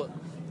people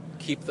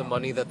keep the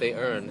money that they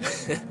earn.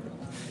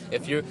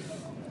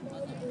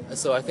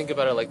 So I think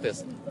about it like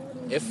this.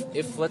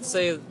 If let's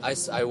say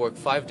I work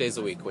 5 days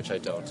a week, which I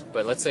don't,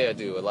 but let's say I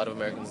do, a lot of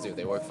Americans do.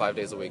 They work 5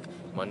 days a week,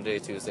 Monday,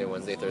 Tuesday,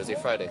 Wednesday, Thursday,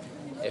 Friday.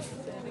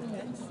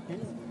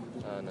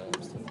 No,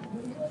 I'm still...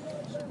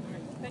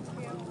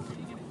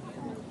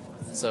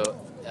 So,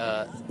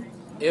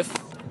 if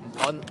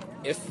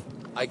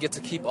I get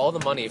to keep all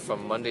the money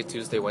from Monday,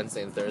 Tuesday,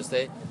 Wednesday, and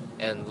Thursday,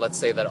 and let's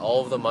say that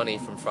all of the money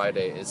from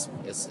Friday is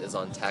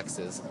on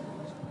taxes,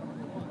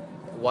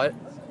 what?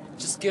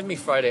 Just give me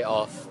Friday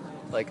off.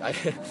 Like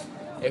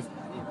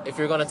if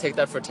you're gonna take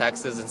that for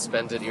taxes and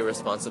spend it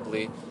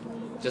irresponsibly,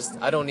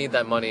 I don't need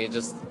that money.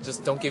 Just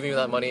don't give me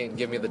that money and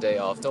give me the day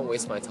off. Don't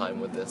waste my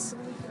time with this.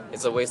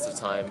 It's a waste of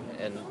time,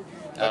 and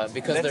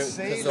because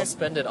they'll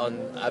spend it on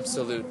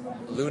absolute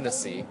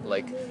lunacy,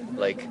 like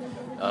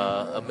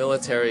a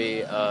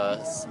military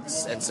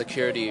and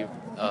security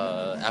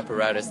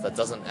apparatus that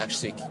doesn't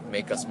actually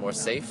make us more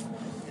safe,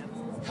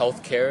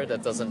 healthcare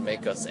that doesn't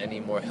make us any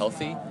more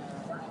healthy,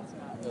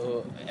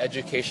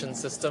 education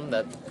system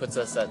that puts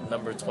us at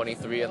number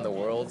 23 in the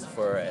world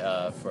for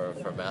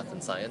math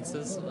and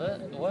sciences.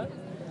 What?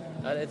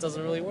 It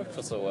doesn't really work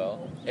so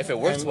well. If it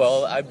worked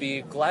well, I'd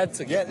be glad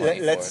to get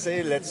money let's for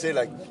it. say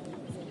like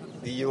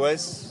the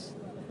US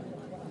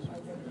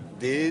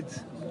did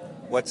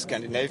what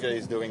Scandinavia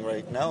is doing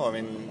right now. I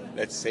mean,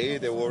 let's say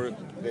they was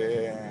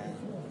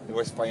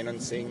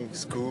financing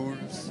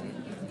schools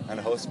and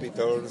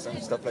hospitals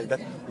and stuff like that.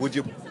 Would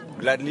you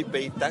gladly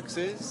pay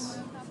taxes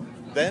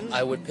then?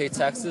 I would pay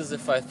taxes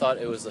if I thought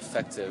it was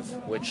effective,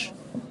 which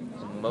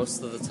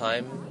most of the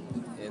time,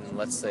 in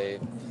let's say,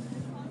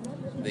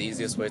 the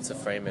easiest way to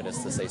frame it is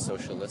to say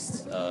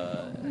socialist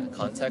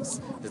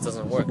context. This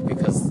doesn't work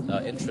because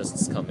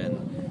interests come in.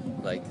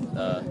 Like,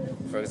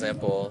 for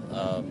example,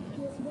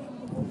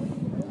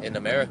 in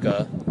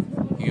America,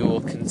 you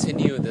will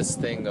continue this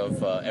thing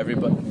of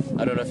everybody.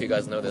 I don't know if you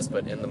guys know this,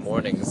 but in the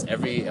mornings,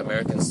 every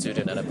American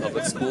student at a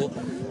public school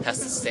has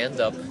to stand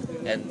up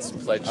and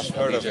pledge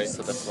allegiance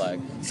to the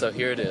flag. So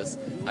here it is.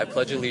 I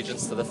pledge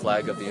allegiance to the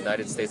flag of the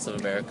United States of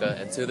America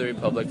and to the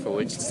republic for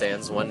which it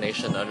stands, one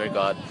nation under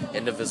God,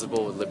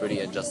 indivisible, with liberty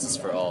and justice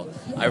for all.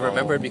 I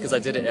remember it because I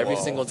did it every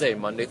single day,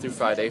 Monday through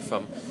Friday,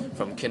 from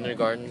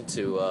kindergarten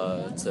to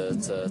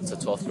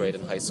 12th grade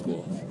in high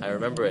school. I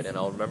remember it, and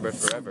I'll remember it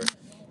forever.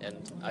 And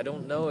I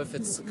don't know if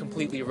it's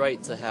completely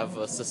right to have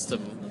a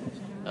system,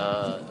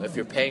 if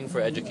you're paying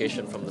for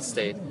education from the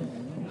state,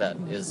 that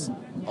is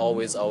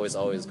always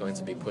going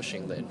to be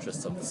pushing the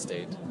interests of the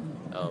state,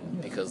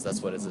 because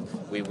that's what it is.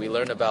 We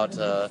learn about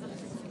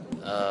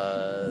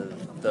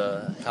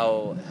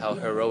how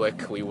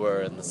heroic we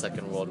were in the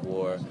Second World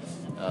War,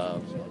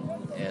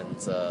 and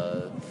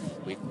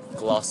we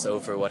gloss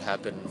over what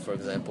happened, for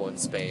example, in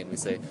Spain. We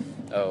say,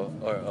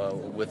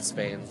 with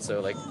Spain.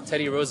 So like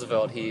Teddy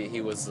Roosevelt, he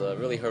was a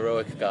really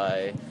heroic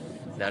guy,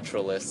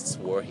 naturalist,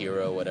 war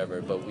hero,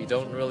 whatever. But we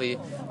don't really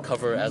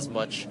cover as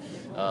much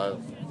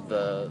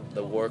the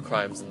war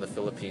crimes in the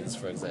Philippines,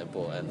 for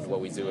example, and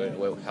what we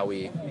do, how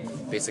we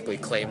basically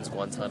claimed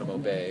Guantanamo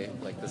Bay,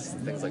 like this,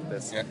 things like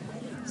this. Yeah.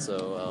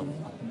 So.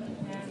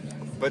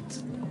 But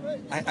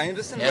I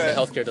understand. And the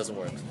healthcare doesn't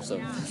work.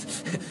 So,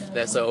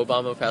 so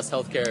Obama passed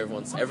healthcare.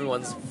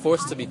 Everyone's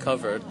forced to be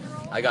covered.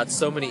 I got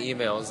so many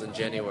emails in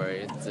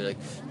January. They're like,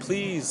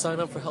 please sign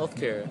up for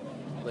healthcare.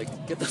 Like,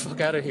 get the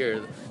fuck out of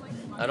here.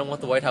 I don't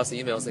want the White House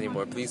emails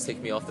anymore. Please take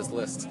me off this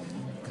list.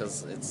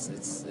 Because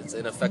it's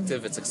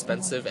ineffective, it's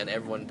expensive, and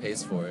everyone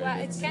pays for it. Well,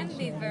 it can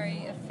be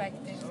very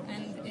effective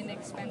and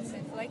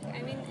inexpensive. Like,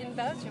 I mean, in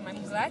Belgium,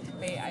 I'm glad to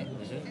pay.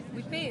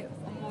 We pay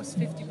almost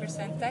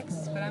 50%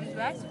 taxes, but I'm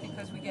glad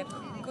because we get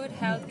good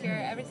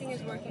healthcare. Everything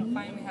is working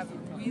fine. We have a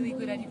really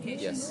good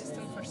education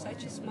system for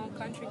such a small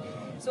country.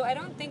 So I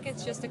don't think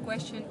it's just a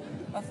question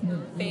of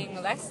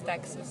paying less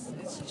taxes.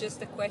 It's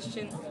just a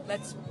question,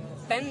 let's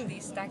spend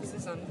these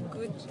taxes on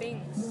good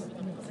things.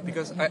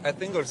 Because I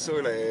think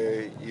also,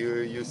 like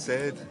you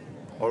said,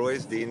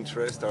 always the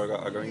interests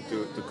are going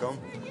to come.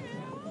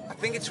 I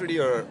think it's really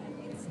a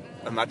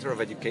matter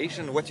of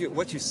education. What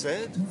you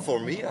said, for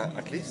me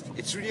at least,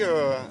 it's really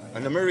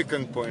an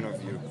American point of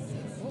view,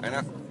 and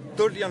I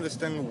totally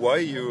understand why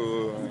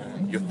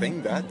you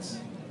think that,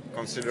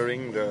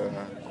 considering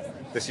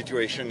the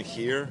situation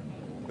here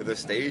with the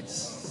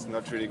States, it's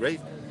not really great.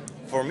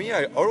 for me,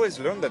 I always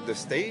learned that the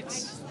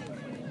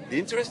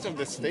interest of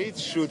the state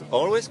should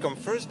always come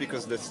first,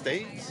 because the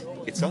state,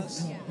 it's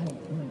us.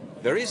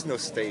 There is no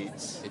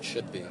state. It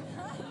should be.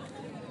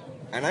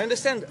 And I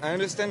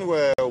understand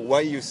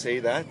why you say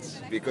that,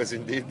 because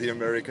indeed the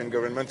American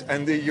government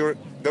and the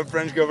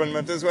French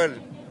government as well.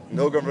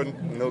 No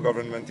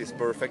government is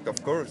perfect,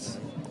 of course.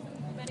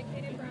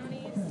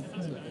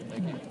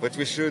 But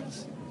we should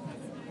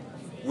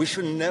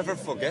never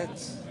forget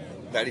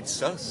that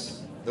it's us.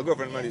 The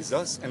government is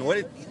us, and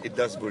when it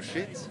does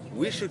bullshit,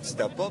 we should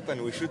step up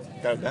and we should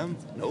tell them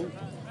no.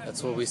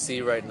 That's what we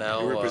see right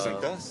now. You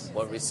represent us.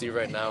 What we see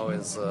right now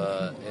is,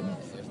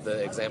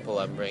 the example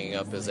I'm bringing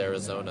up is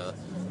Arizona,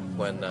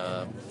 when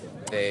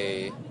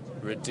they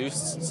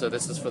reduced. So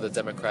this is for the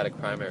Democratic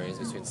primaries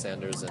between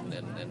Sanders and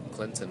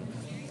Clinton.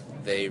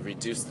 They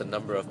reduced the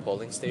number of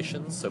polling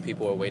stations, so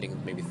people were waiting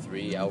maybe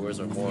 3 hours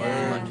or more.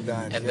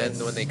 And then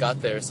when they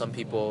got there, some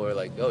people were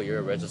like, "Oh, you're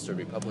a registered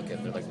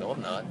Republican." They're like, "No,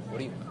 I'm not.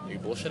 What are you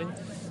bullshitting?"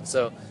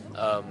 So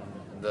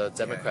the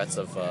Democrats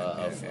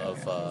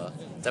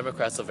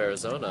of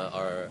Arizona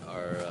are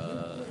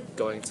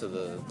going to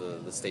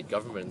the state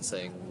government and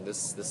saying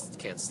this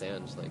can't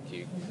stand. Like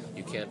you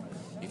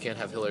can't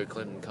have Hillary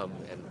Clinton come,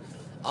 and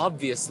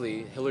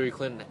obviously Hillary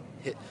Clinton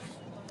hit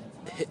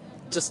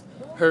just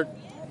her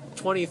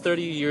 20,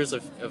 30 years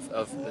of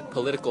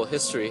political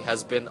history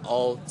has been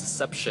all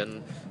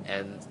deception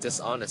and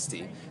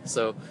dishonesty.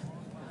 So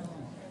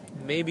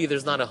maybe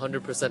there's not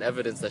 100%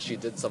 evidence that she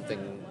did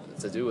something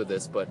to do with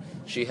this, but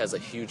she has a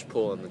huge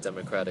pull in the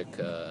Democratic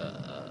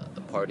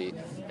Party,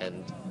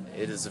 and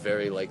it is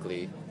very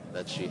likely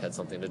that she had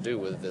something to do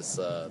with this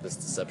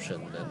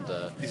deception. And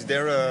is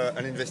there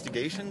an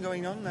investigation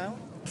going on now?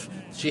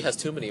 She has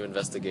too many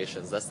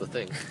investigations. That's the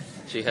thing.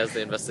 She has the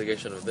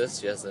investigation of this.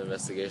 She has the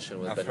investigation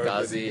with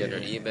Benghazi and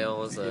her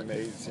emails. And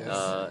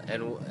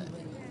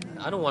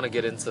I don't want to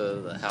get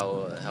into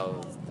how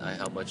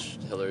much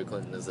Hillary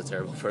Clinton is a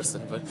terrible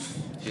person, but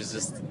she's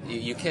just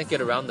you can't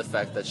get around the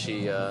fact that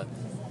she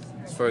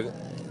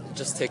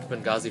just take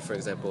Benghazi for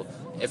example.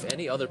 If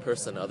any other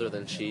person other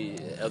than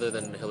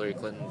Hillary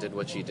Clinton did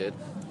what she did,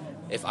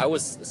 if I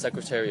was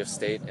Secretary of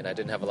State and I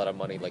didn't have a lot of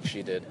money like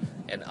she did,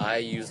 and I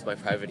used my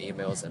private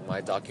emails and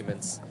my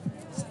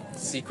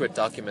secret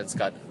documents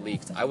got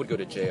leaked, I would go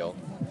to jail.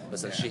 But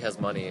since she has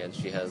money and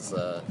she has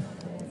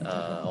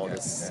all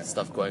this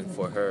stuff going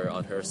for her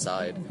on her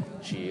side,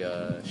 she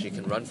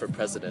can run for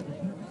president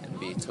and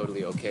be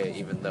totally okay,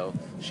 even though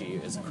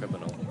she is a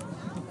criminal.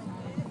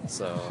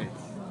 So,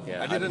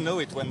 yeah. I didn't know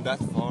it went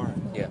that far.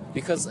 Yeah,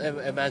 because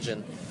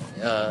imagine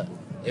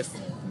if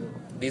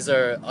these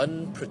are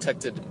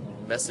unprotected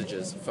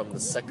messages from the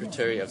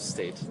Secretary of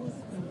State.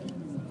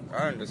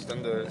 I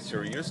understand the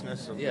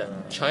seriousness of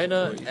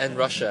China and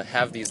Russia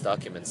have these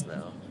documents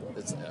now.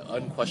 It's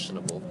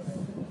unquestionable.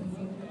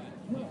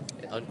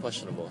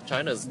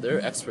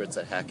 They're experts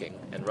at hacking,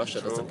 and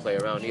Russia doesn't play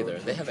around either.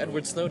 They have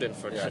Edward Snowden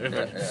for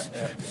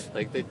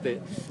like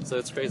they so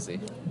it's crazy.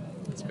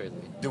 It's crazy.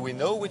 Do we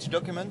know which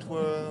document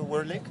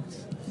were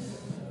leaked?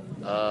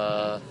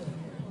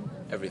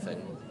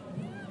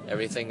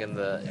 Everything in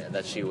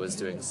that she was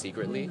doing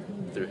secretly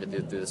through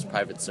this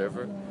private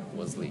server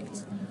was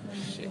leaked.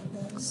 Shit.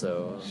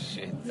 So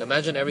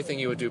imagine everything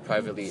you would do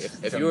privately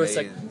if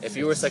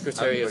you were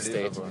Secretary of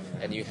State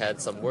and you had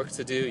some work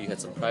to do, you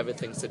had some private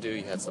things to do,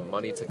 you had some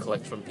money to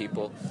collect from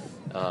people,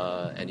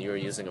 and you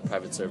were using a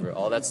private server.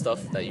 All that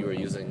stuff that you were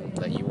using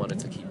that you wanted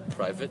to keep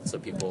private, so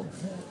people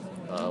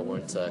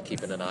weren't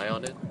keeping an eye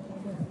on it.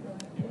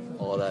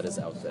 All that is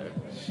out there.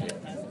 Shit.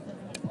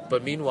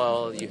 But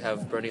meanwhile, you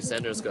have Bernie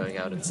Sanders going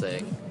out and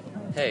saying,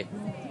 "Hey,"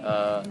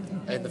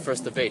 in the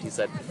first debate, he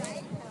said,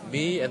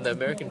 "Me and the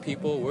American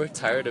people, we're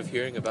tired of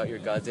hearing about your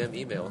goddamn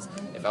emails."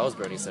 If I was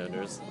Bernie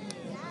Sanders,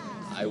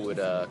 I would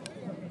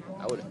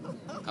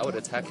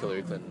attack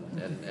Hillary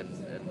Clinton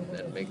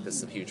and make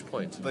this a huge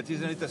point. But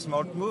isn't it a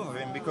smart move of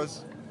him?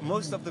 Because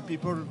most of the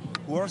people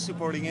who are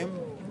supporting him,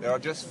 they are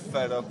just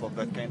fed up of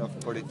that kind of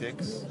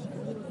politics.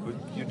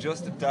 You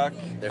just attack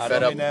ad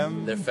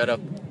hominem. They're fed up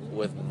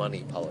with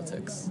money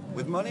politics.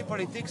 With money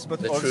politics, but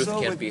the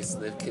also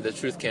the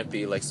truth can't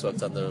be like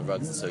swept under the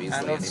rug so easily.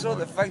 And also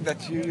anymore. the fact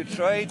that you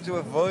try to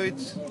avoid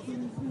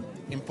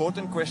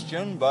important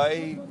question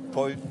by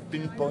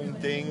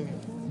pinpointing,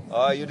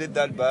 you did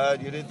that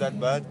bad, you did that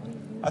bad.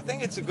 I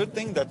think it's a good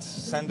thing that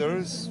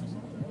Sanders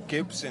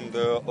keeps in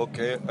the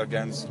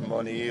against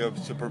money of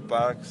super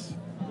PACs,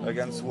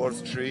 against Wall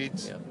Street.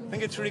 Yeah. I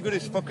think it's really good.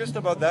 He's focused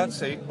about that.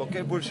 Say,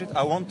 okay, bullshit.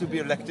 I want to be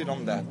elected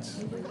on that.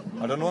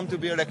 I don't want to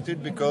be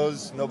elected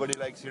because nobody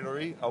likes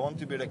Hillary. I want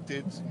to be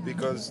elected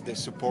because they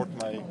support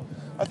my.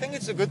 I think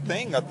it's a good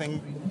thing. I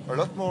think a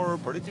lot more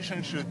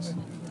politicians should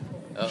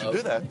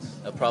do that.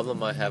 A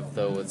problem I have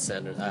though with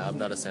Sanders, I'm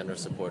not a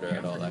Sanders supporter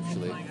at all,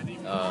 actually.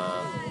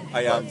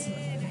 I am.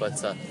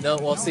 But no,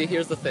 well, see,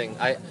 here's the thing.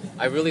 I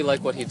really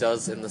like what he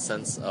does in the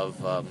sense of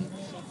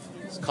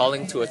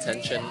calling to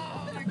attention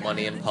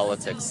money in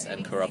politics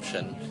and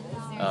corruption.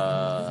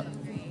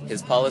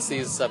 His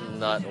policies I'm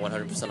not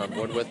 100% on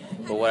board with,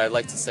 but what I'd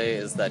like to say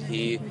is that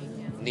he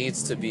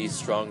needs to be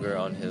stronger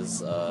on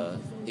his.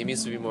 He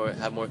needs to be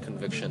have more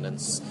conviction, and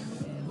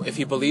if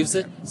he believes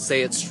it,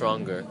 say it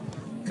stronger,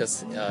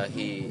 because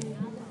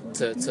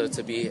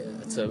to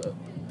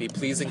be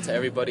pleasing to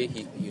everybody,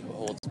 he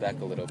holds back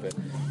a little bit.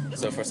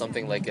 So for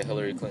something like a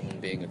Hillary Clinton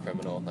being a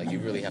criminal, like, you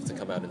really have to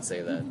come out and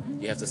say that.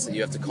 You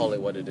have to call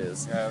it what it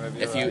is. Yeah,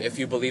 If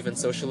you believe in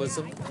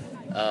socialism,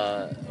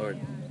 or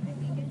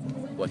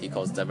what he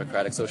calls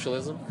democratic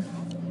socialism,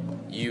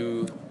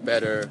 you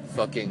better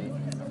fucking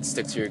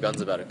stick to your guns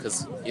about it.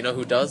 Because you know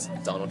who does?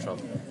 Donald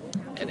Trump,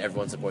 and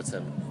everyone supports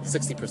him.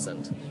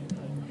 60%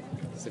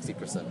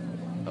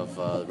 of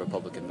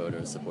Republican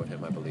voters support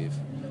him, I believe.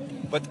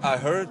 But I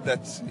heard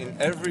that in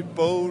every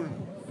poll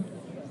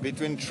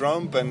between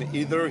Trump and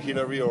either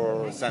Hillary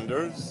or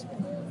Sanders,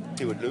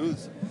 he would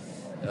lose.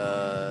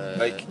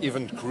 Like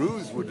even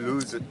Cruz would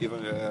lose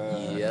even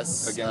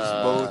Yes, against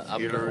both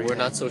Hillary. we're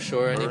not so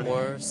sure Bernie.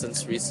 anymore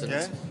since recent.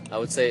 Yeah? I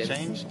would say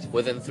Changed?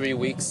 within 3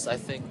 weeks. I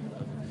think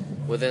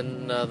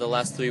within the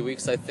last 3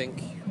 weeks, I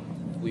think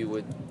we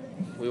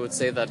would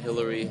say that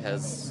Hillary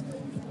has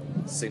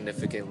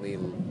significantly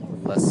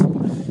less.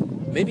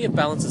 Maybe it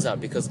balances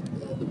out, because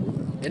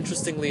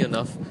interestingly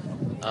enough,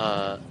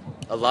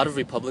 a lot of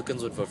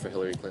Republicans would vote for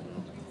Hillary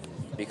Clinton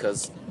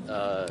because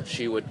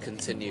she would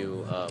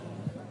continue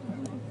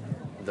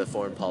the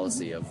foreign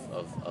policy of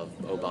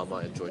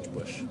Obama and George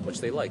Bush, which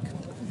they like.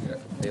 Yeah.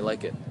 They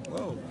like it.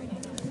 Whoa.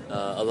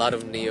 A lot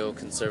of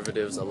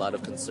neoconservatives, a lot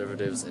of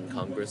conservatives in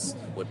Congress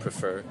would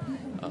prefer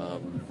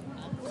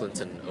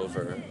Clinton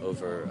over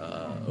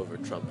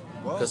Trump,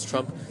 Wow. because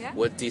Trump Yeah.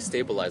 would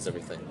destabilize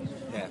everything.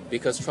 Yeah.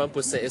 Because Trump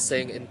is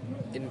saying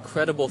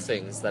incredible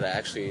things that I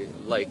actually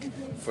like.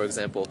 For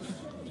example,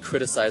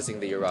 criticizing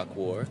the Iraq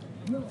War.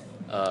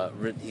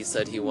 He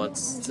said he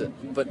wants to,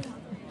 but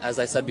as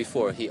I said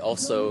before, he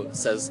also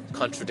says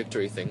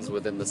contradictory things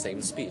within the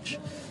same speech.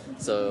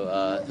 So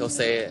he'll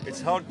say,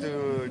 It's hard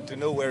to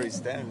know where he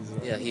stands.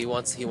 yeah, he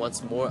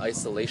wants more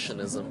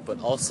isolationism,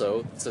 but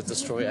also to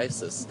destroy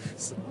ISIS,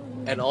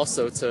 and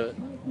also to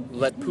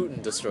let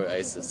Putin destroy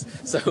ISIS.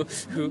 So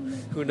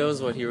who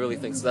knows what he really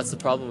thinks? So that's the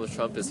problem with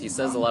Trump, is he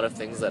says a lot of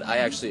things that I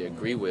actually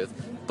agree with,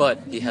 but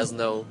he has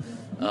no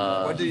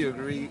What do you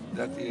agree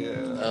that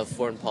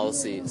foreign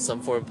policy, some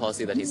foreign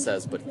policy that he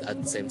says, but at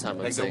the same time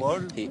I'm Like the saying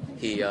wall?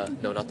 he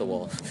no, not the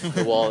wall.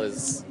 The wall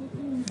is,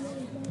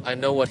 I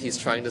know what he's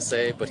trying to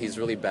say, but he's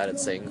really bad at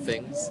saying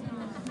things.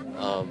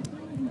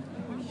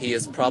 He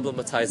is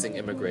problematizing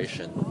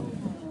immigration,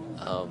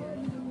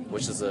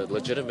 which is a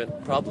legitimate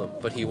problem,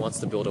 but he wants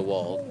to build a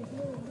wall,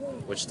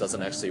 which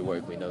doesn't actually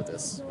work. We know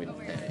this.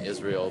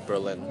 Israel,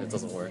 Berlin, it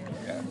doesn't work.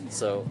 Yeah.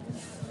 So,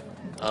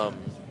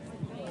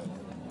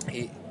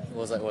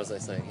 what was I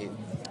saying?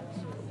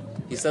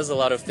 He says a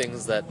lot of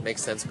things that make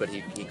sense, but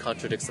he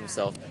contradicts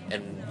himself,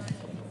 and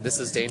this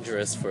is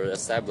dangerous for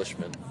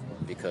establishment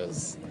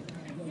because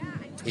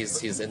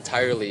he's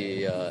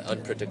entirely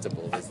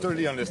unpredictable. I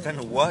totally understand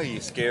why he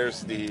scares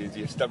the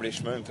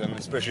establishment, and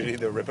especially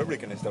the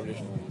Republican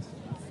establishment.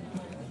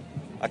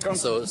 I can't.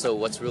 So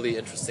what's really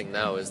interesting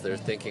now is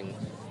they're thinking,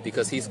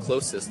 because he's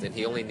closest and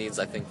he only needs,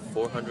 I think,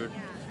 400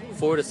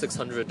 to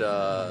 600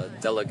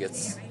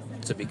 delegates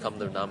to become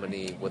the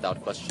nominee without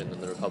question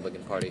in the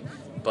Republican Party,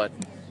 but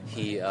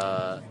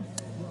the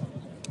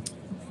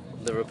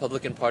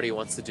Republican Party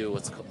wants to do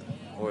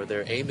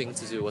they're aiming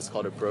to do what's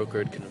called a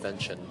brokered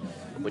convention,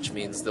 which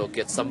means they'll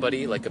get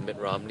somebody like a Mitt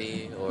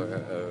Romney or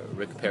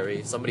Rick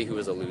Perry, somebody who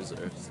is a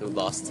loser, who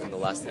lost in the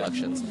last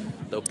elections.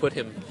 They'll put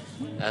him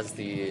as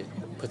the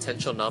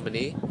potential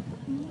nominee,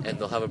 and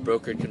they'll have a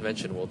brokered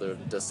convention where they'll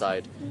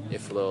decide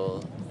if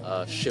they'll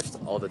shift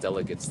all the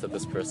delegates to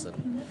this person.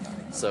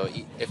 So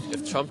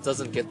if Trump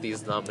doesn't get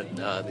these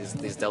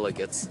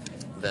delegates,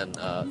 then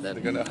They're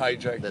gonna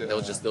hijack. then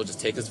they'll just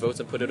take his votes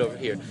and put it over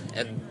here,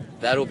 and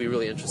that'll be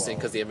really interesting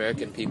because the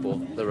American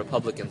people, the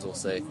Republicans, will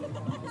say,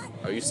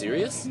 "Are you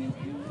serious?"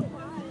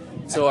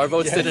 So our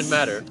votes didn't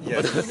matter.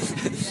 Yes.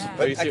 Are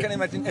But you I can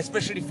imagine,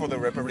 especially for the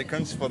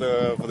Republicans, for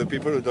the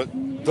people who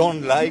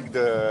don't like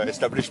the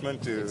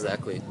establishment to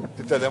Exactly,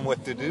 tell them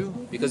what to do.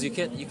 because you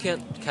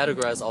can't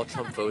categorize all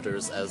Trump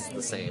voters as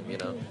the same. You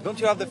know, Don't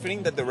you have the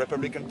feeling that the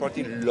Republican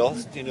Party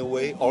lost in a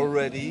way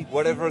already?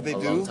 Whatever they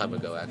a do, long time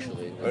ago,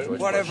 actually. George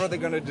whatever Bush.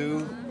 they're gonna do,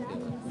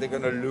 they're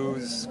gonna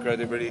lose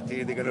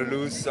credibility. They're gonna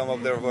lose some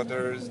of their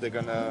voters. They're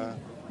gonna.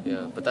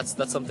 Yeah, but that's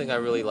something I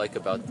really like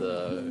about the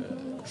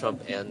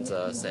Trump and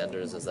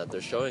Sanders, is that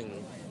they're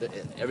showing that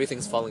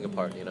everything's falling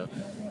apart. You know,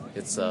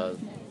 it's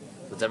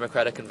the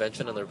Democratic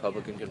convention and the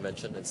Republican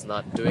convention. It's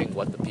not doing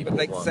what the people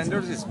But like want.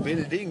 Sanders is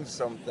building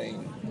something,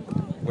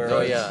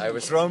 whereas yeah,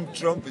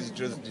 Trump is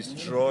just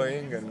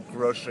destroying and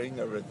crushing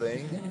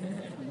everything.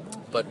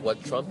 But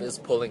what Trump is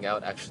pulling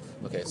out, actually,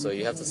 okay, so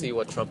you have to see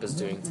what Trump is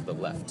doing to the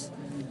left,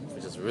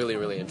 which is really,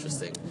 really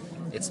interesting.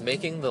 It's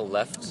making the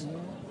left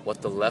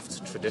what the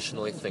left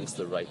traditionally thinks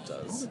the right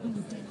does.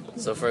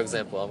 So, for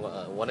example,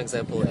 one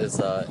example is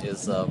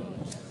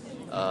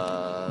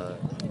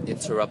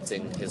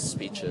interrupting his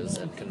speeches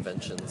and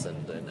conventions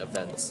and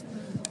events.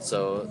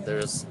 So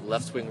there's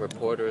left-wing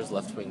reporters,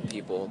 left-wing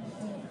people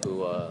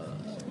who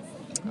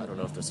I don't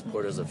know if they're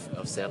supporters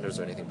of Sanders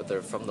or anything, but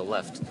they're from the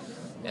left,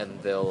 and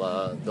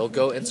they'll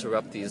go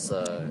interrupt these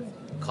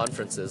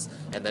conferences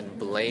and then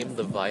blame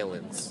the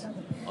violence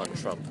on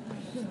Trump.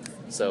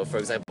 So, for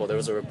example, there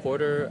was a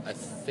reporter,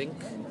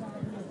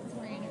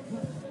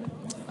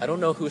 I don't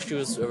know who she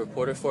was a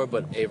reporter for,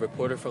 but a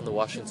reporter from the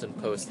Washington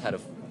Post had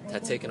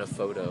taken a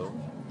photo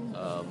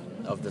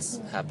of this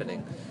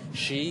happening.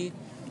 She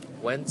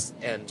went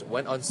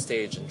on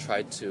stage and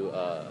tried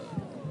to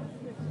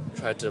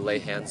lay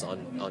hands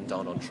on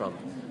Donald Trump,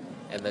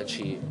 and then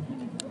she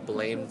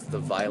blamed the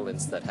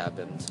violence that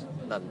happened.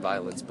 Not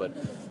violence, but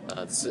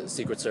the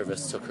Secret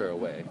Service took her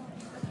away.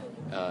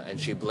 And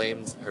she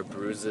blamed her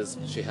bruises.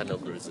 She had no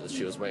bruises.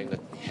 She was wearing a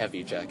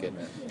heavy jacket.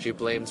 She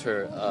blamed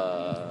her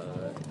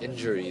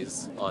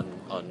injuries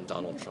on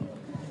Donald Trump.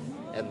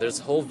 And there's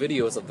whole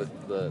videos of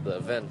the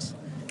event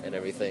and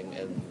everything.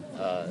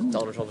 And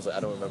Donald Trump was like, I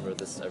don't remember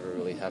this ever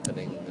really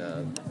happening.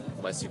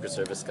 My Secret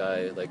Service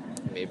guy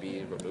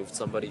maybe removed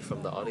somebody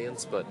from the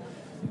audience, but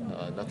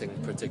nothing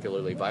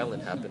particularly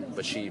violent happened.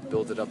 But she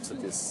built it up to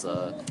this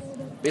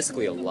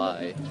basically a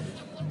lie,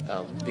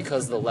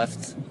 because the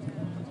left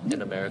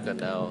in America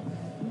now,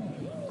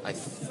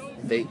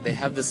 they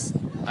have this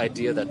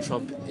idea that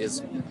Trump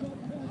is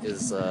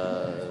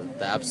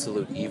the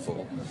absolute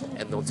evil,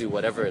 and they'll do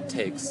whatever it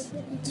takes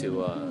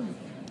to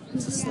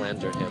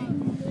slander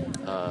him.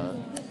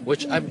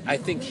 Which I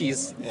think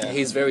he's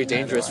very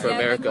dangerous for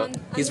America.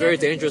 He's very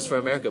dangerous for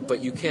America,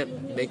 but you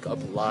can't make up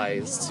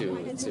lies to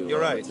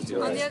You're right. to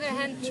do On that. the other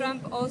hand,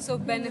 Trump also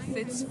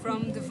benefits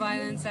from the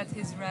violence at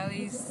his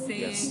rallies,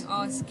 saying,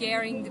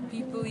 scaring the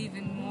people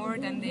even more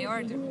than they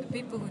are. The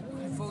people who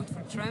vote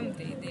for Trump,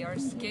 they are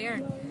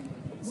scared.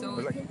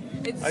 So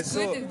it's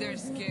good if they're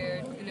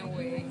scared in a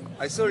way.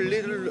 I saw a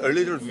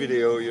little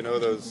video,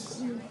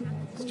 those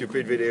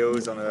stupid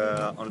videos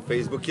on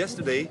Facebook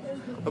yesterday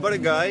about a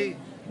guy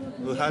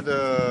who had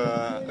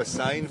a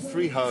sign,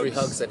 free hugs. Free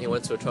hugs, and he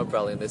went to a Trump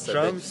rally, and they said,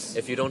 Trump's-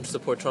 if you don't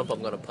support Trump,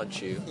 I'm going to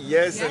punch you.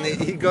 Yes, and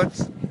he got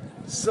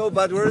so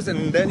bad words,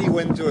 and then he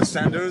went to a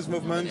Sanders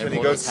movement, and he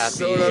Everyone got was happy,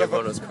 so lot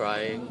everyone of. was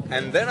crying.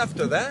 And then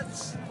after that,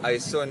 I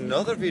saw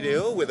another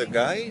video with a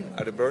guy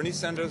at a Bernie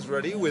Sanders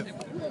rally with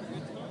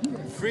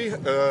free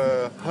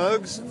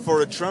hugs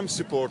for Trump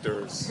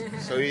supporters.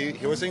 So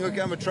he was saying,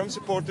 okay, I'm a Trump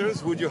supporter,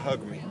 would you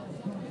hug me?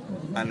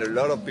 And a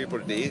lot of people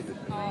did.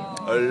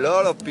 A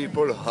lot of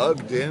people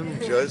hugged him,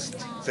 just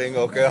saying,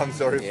 okay, I'm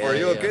sorry for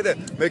you. Yeah. Okay, they're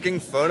making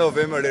fun of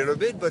him a little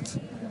bit, but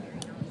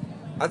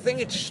I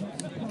think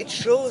it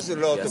shows a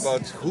lot Yes.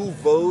 about who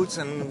votes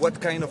and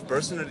what kind of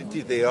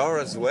personality they are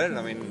as well.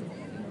 I mean,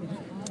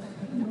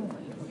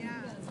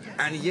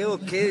 and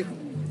okay,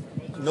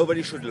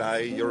 nobody should lie,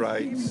 you're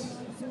right.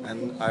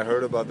 And I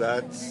heard about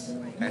that,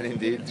 and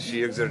indeed,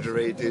 she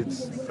exaggerated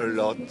a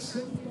lot,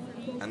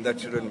 and that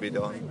shouldn't be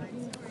done.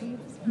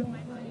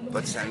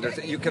 But Sanders,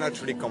 you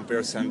cannot really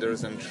compare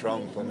Sanders and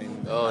Trump. I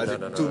mean, Oh,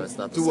 no, it's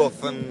not the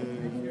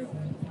same.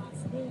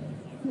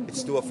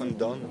 It's too often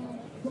done,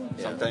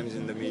 sometimes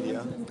in the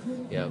media.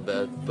 Yeah,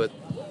 but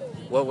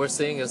what we're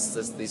seeing is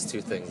these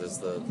two things: is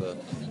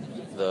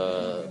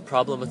the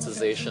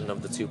problematization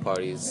of the two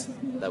parties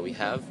that we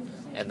have,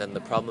 and then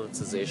the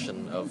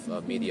problematization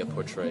of media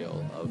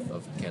portrayal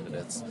of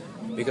candidates.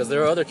 Because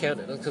there are other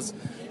candidates. Because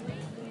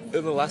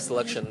in the last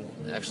election,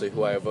 actually,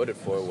 who I voted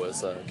for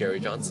was Gary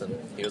Johnson.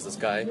 He was this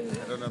guy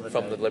don't know that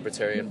from guy. the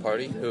Libertarian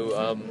Party who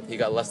he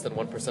got less than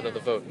 1% of the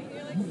vote.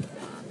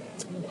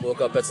 Woke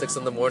up at 6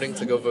 in the morning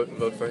to go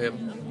vote for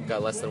him.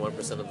 Got less than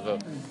 1% of the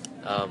vote.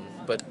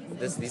 But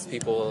these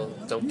people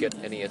don't get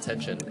any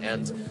attention.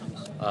 And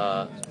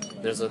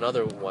there's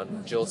another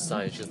one, Jill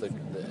Stein. She's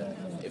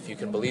if you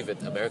can believe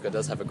it, America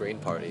does have a Green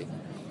Party.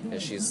 And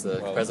she's the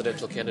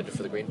presidential candidate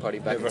for the Green Party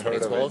back in Never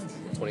heard of 2012,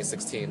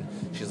 2016.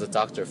 She's a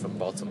doctor from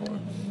Baltimore.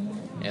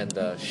 And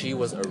she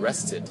was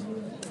arrested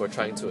for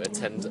trying to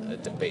attend a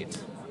debate.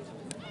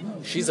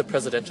 She's a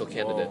presidential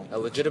candidate, a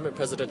legitimate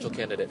presidential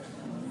candidate,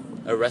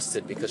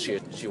 arrested because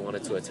she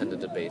wanted to attend a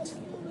debate.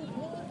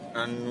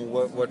 And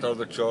what are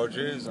the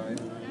charges? I mean,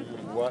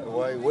 why?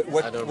 I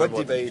What don't remember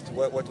debate?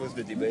 What was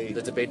the debate?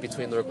 The debate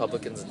between the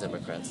Republicans and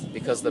Democrats,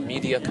 because the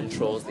media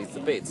controls these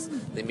debates.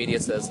 The media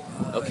says,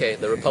 okay,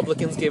 the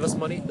Republicans gave us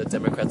money, the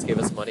Democrats gave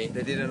us money,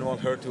 They didn't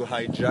want her to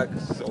hijack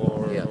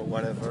or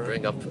whatever.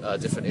 bring up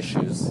different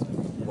issues.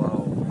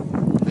 Wow.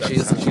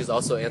 She's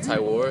also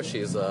anti-war.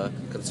 She's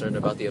concerned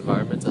about the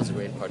environment as a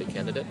Green Party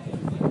candidate.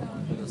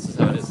 This is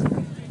how it is.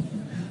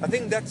 I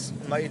think that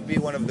might be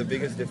one of the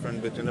biggest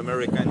difference between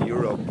America and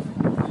Europe.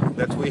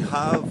 That we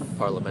have,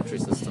 Parliamentary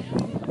system.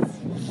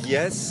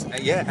 yes,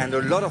 and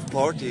a lot of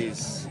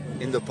parties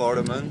in the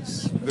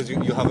parliaments, because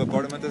you have a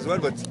parliament as well,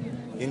 but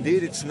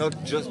indeed it's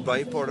not just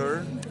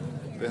bipolar.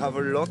 We have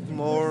a lot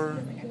more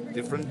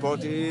different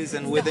parties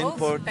and within the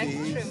whole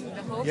parties. spectrum,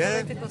 the whole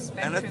Yeah, political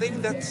spectrum. and I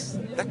think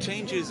that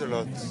changes a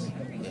lot.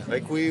 Yeah.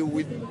 Like we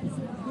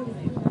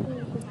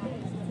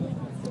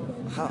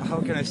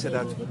how can I say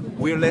that?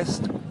 We're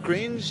less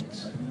cringed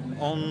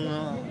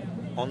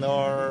on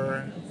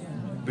our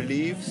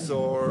beliefs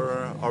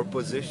or our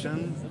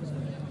position,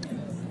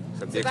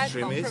 at It's the about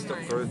extremist, of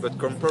compromise. course, but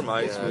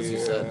compromise. Yeah, as you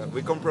said.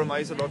 We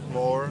compromise a lot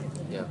more.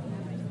 Yeah.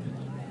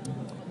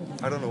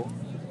 I don't know.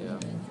 Yeah.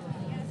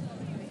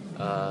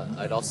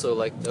 I'd also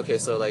like. Okay,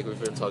 so like we've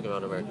been talking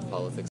about American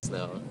politics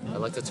now. I'd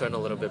like to turn a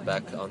little bit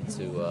back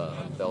onto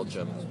on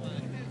Belgium,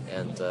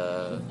 and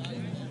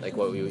like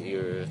what you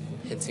were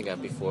hinting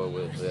at before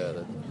with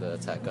the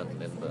attack at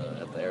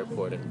the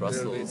airport in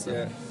Brussels.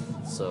 Yeah.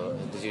 So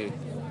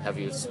have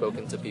you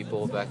spoken to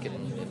people back in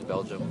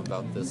Belgium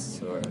about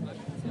this or?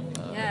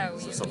 Yeah,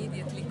 we so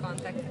immediately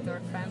contacted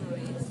our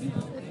families,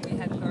 and we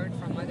had heard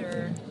from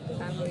other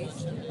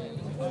families.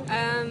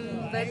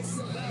 But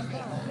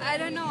I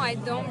don't know. I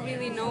don't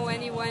really know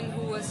anyone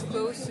who was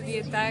close to the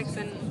attacks,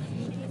 and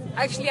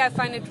actually, I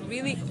find it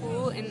really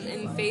cool in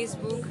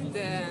Facebook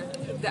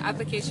the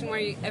application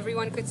where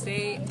everyone could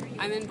say,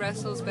 "I'm in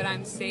Brussels, but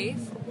I'm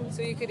safe."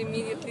 So you could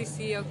immediately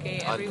see,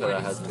 okay, everyone Ankara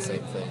is has the good.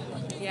 same thing.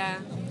 Yeah.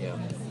 Yeah.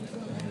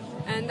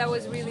 And that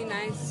was really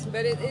nice.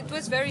 But it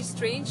was very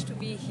strange to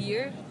be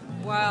here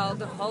while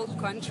the whole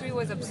country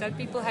was upset.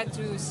 People had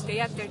to stay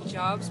at their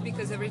jobs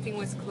because everything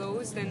was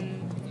closed and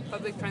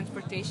public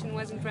transportation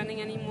wasn't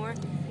running anymore.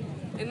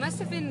 It must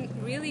have been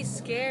really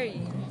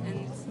scary.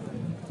 And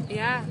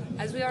yeah,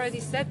 as we already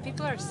said,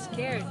 people are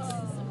scared.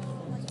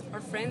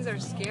 Our friends are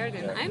scared,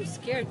 and I'm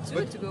scared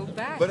too to go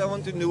back. But I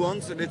want to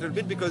nuance a little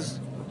bit because,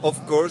 of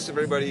course,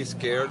 everybody is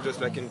scared, just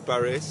like in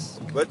Paris.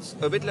 But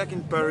a bit like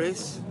in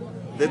Paris,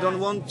 they don't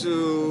want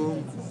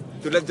to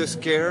let the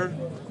scare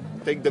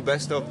take the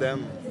best of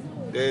them.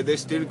 They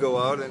still go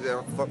out and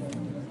they're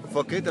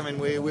fuck it. I mean,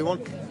 we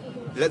won't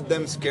let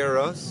them scare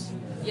us.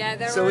 Yeah,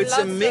 there So were it's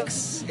a lots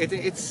mix.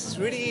 It's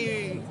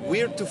really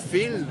weird to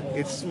feel.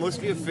 It's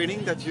mostly a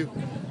feeling that you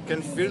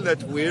can feel,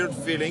 that weird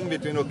feeling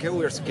between, okay,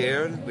 we're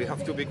scared, we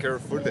have to be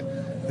careful.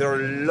 There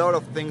are a lot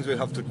of things we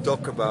have to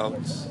talk about.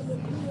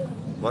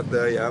 What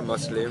the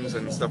Muslims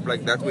and stuff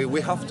like that.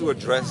 We have to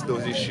address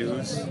those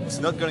issues. It's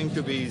not going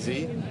to be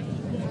easy,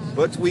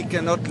 but we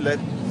cannot let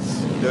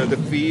the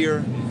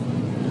fear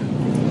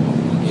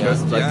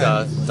Just like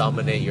yeah.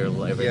 dominate your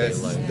everyday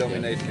Yes, life.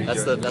 dominate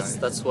That's your that's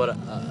life. that's what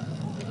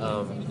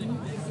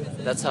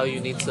that's how you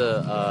need to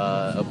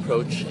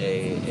approach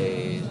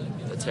a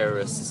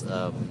terrorist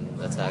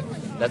attack.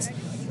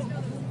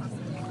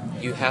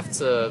 You have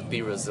to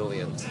be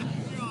resilient.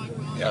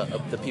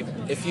 The people,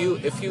 if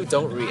you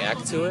don't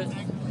react to it,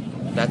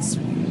 that's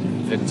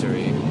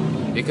victory,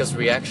 because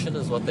reaction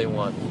is what they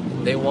want.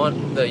 They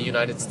want the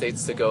United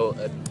States to go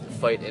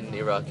fight in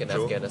Iraq and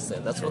True.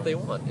 Afghanistan. That's what they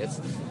want. It's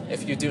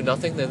if you do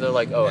nothing, then they're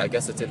like, oh, I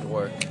guess it didn't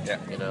work. Yeah.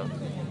 You know.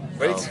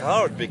 But it's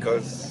hard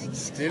because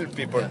still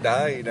people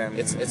died and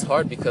It's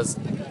hard because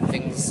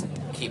things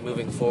keep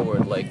moving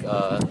forward, like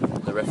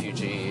the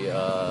refugee,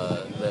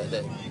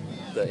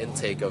 the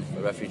intake of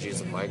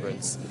refugees and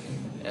migrants,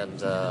 and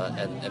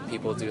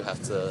people do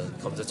have to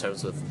come to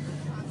terms with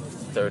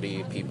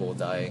 30 people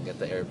dying at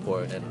the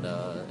airport and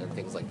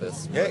things like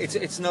this. yeah,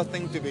 it's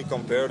nothing to be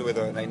compared with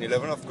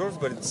 9/11, of course,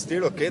 but it's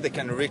still okay. They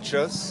can reach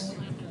us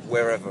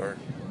wherever.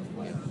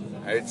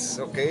 It's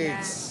okay. Yeah.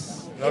 It's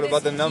not It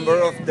about is the number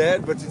here. of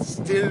dead, but it's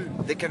still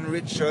they can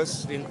reach us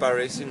in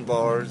Paris, in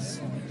bars,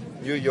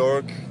 New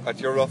York, at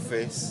your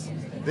office.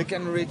 They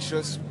can reach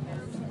us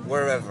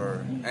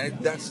wherever, and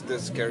that's the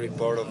scary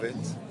part of it.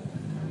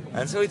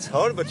 And so it's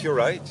hard, but you're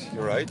right.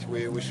 You're right.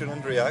 We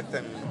shouldn't react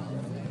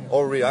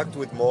or react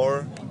with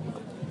more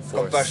Force.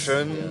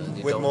 compassion, Yeah,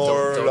 you with don't-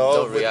 more don't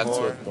love, react with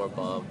more. with more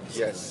bombs.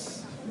 Yes.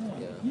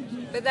 Yeah.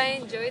 But I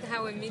enjoyed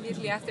how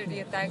immediately after the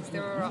attacks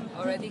there were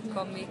already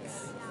comics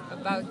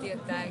about the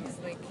attacks.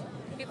 Like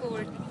people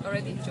were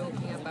already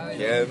joking about it.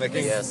 Yeah,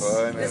 making Yes.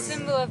 fun. The And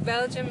symbol of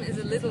Belgium is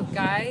a little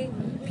guy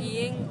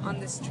peeing on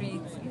the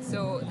street.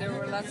 So there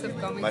were lots of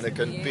comics.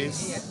 mannequin peeing.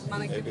 piece. Yeah,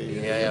 mannequin Maybe piece.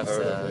 you Yeah,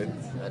 heard of yeah, it.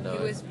 I know. He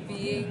was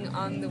being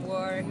on the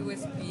war. He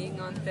was being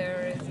on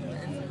terrorism,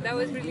 and that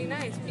was really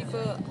nice.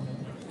 People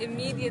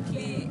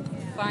immediately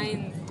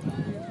find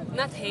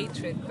not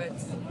hatred, but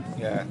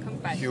Yeah,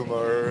 compassion.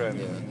 humor and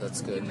Yeah,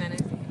 that's good.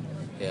 humanity.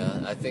 Yeah,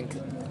 I think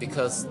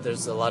because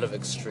there's a lot of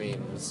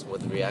extremes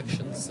with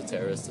reactions to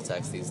terrorist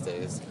attacks these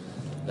days,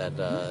 that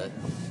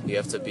you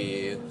have to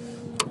be,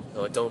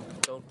 don't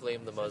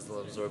blame the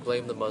Muslims, or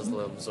blame the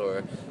Muslims,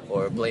 or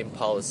blame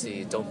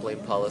policy, don't blame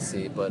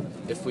policy. But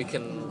if we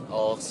can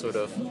all sort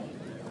of,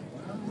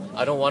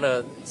 I don't want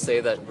to say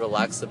that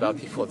relax about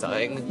people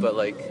dying, but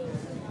like,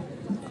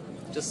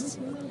 just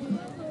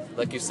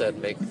like you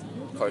said, make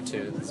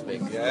cartoons,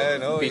 Yeah,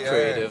 no, be yeah.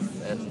 creative,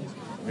 and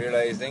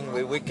realizing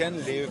we can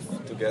live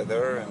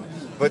together.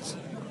 But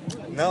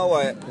now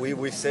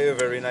we say a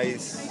very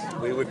nice,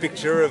 we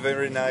picture a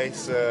very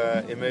nice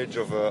image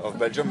of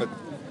Belgium, but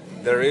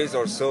there is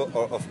also,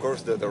 of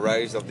course, the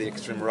rise of the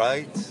extreme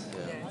right.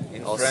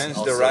 In France,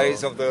 the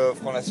rise of the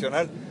Front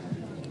National.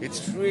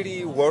 It's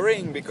really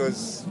worrying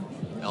because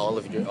all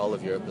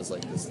of Europe is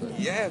like this. Then.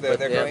 yeah, they're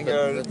But, yeah, going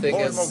but the thing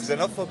more is- and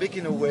more xenophobic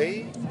in a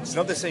way. It's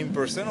not the same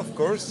person, of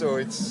course, so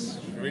it's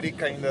really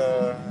kind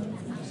of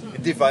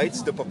it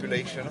divides the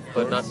population. Of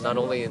But course. not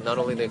only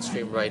the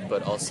extreme right,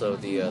 but also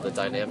the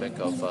dynamic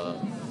of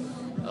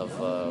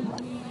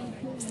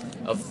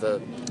of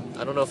the,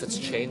 I don't know if it's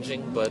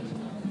changing, but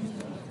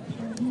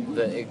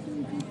the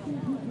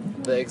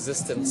the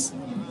existence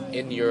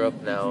in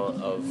Europe now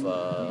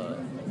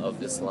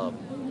of Islam,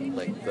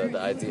 like the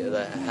idea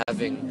that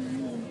having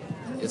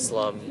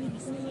Islam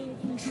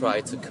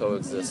try to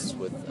coexist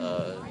with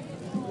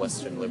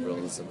Western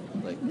liberalism,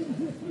 like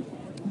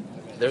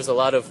there's a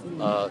lot of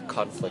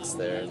conflicts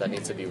there that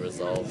need to be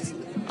resolved.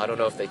 I don't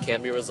know if they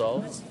can be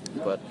resolved,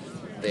 but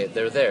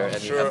they're there,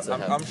 and you have to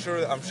have.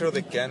 I'm sure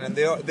they can, and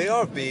they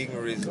are being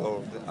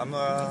resolved.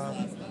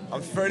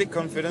 I'm fairly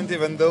confident,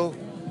 even though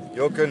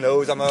Yoke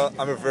knows I'm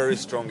a very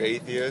strong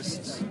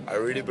atheist. I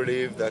really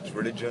believe that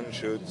religion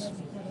should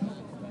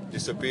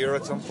disappear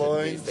at some Be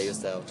point,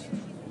 phased out.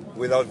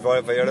 without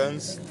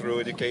violence, through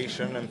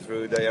education and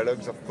through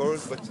dialogues, of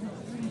course. But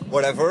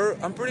whatever,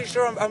 I'm pretty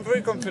sure I'm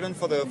very confident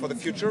for the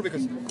future,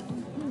 because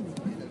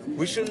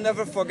we should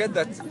never forget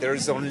that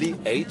there's only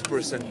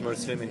 8%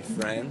 Muslim in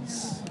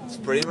France. It's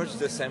pretty much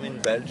the same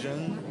in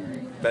Belgium.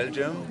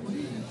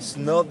 It's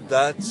not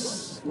that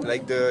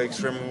like the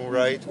extreme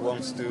right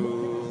wants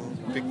to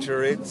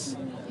picture it,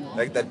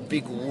 like that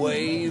big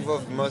wave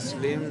of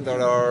Muslims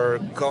that are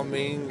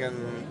coming and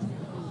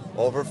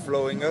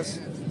overflowing us.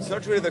 It's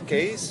not really the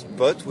case,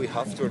 but we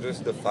have to address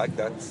the fact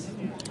that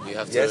You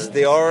have to. yes,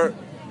 they are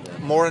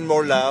more and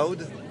more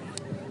loud.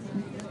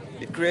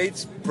 It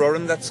creates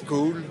problems at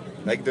school,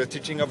 like the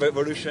teaching of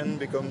evolution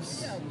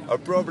becomes a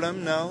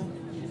problem now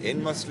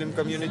in Muslim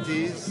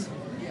communities.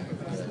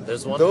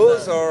 There's one.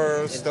 Those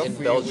are stuff in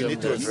we Belgium,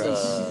 need to there's,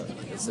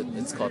 address.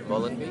 it's called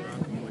Molenbeek.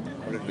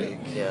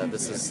 Yeah,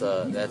 this is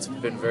that's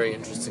been very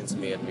interesting to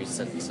me in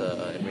recent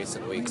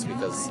weeks,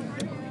 because,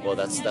 well,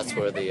 that's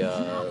where the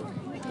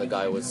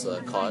guy was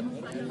caught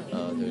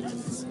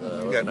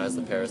who organized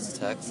the Paris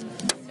attacks,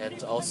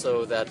 and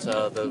also that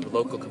the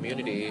local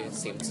community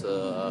seemed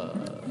to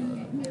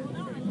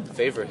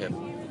favor him.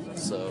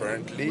 So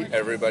Apparently,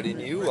 everybody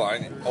knew,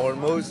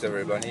 almost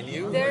everybody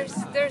knew. There's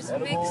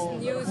mixed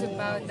news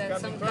about that.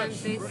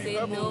 Sometimes they say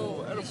no, we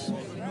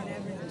would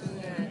never do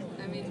that.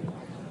 I mean,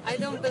 I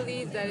don't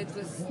believe that it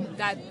was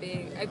that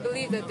big. I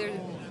believe that there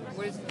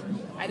was,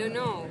 I don't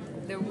know,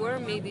 there were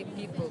maybe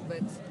people,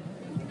 but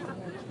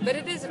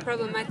it is a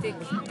problematic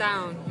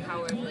town.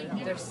 However,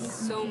 there's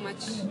so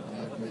much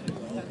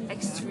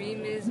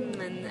extremism,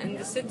 and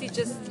the city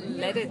just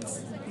let it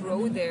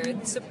grow there.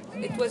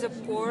 It was a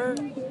poor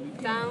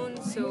town,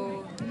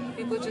 so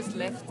people just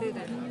left it.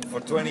 And For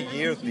 20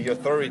 years, the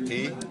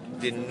authority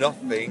did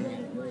nothing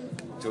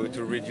to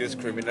reduce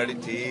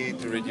criminality,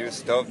 to reduce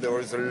stuff. There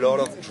was a lot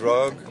of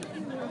drug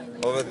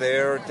over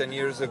there 10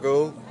 years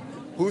ago.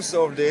 Who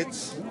solved it?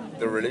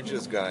 The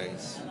religious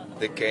guys.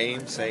 They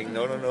came saying,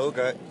 no,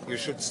 guy, you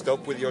should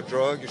stop with your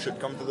drug, you should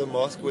come to the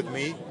mosque with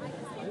me.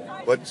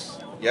 But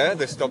yeah,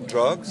 they stopped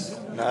drugs,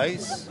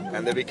 nice,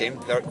 and they became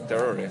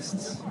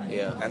terrorists.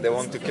 yeah, And they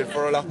want to kill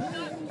for Allah.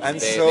 And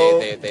they, so,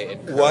 they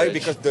encourage, why?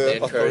 Because they the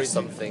encourage authority...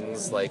 some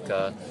things like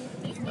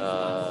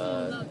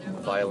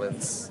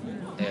violence,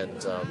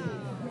 and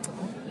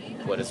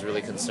what is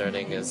really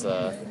concerning is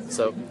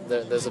so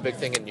there's a big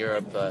thing in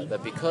Europe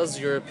that because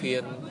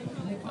European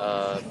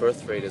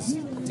birth rate is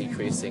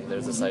decreasing,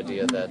 there's this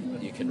idea that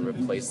you can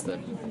replace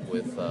them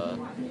with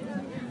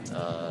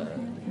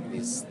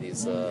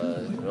these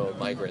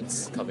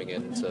migrants coming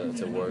in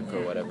to work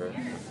or whatever.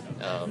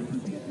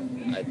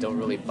 I don't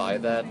really buy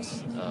that.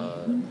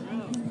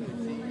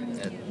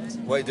 And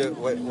What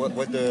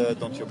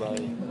don't you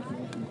buy?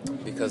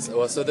 because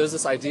so there's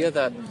this idea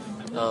that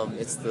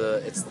it's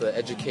the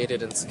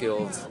educated and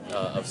skilled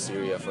of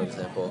Syria, for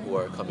example, who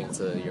are coming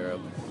to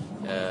Europe.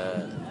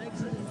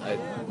 I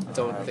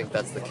don't think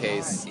that's the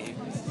case,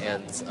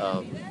 and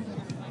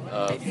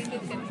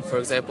for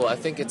example, I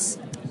think it's.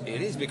 It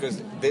is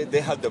because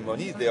they had the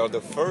money. They were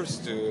the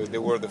first to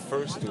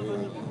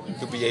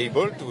be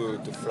able to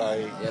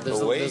fly Yeah,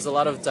 away. there's a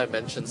lot of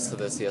dimensions to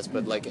this, yes,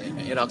 but like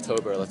in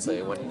October, let's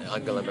say, when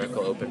Angela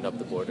Merkel opened up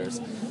the borders,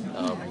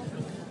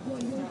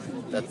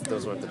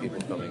 those weren't the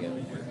people coming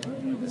in.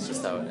 It's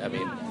just how, I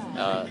mean,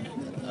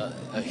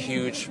 a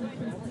huge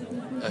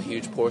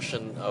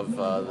portion of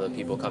the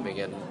people coming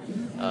in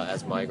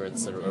as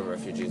migrants or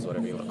refugees,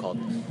 whatever you want to call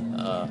them,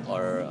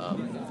 are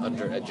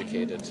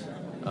undereducated.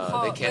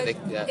 They can't.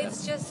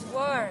 It's just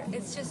war.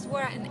 It's just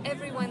war, and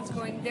everyone's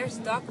going. There's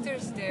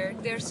doctors there.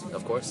 There's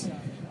Of course.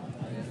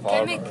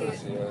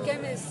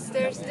 chemists.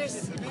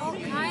 There's all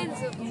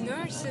kinds of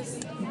nurses.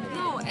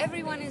 No,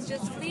 everyone is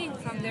just fleeing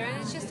from there, and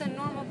it's just a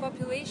normal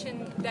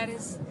population that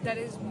is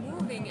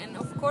moving. And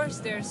of course,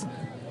 there's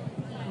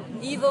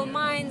evil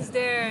minds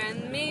there,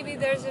 and maybe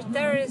there's a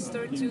terrorist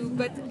or two,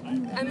 but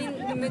I mean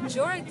the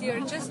majority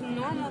are just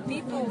normal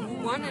people who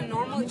want a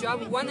normal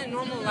job, want a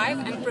normal life,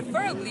 and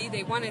preferably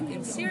they want it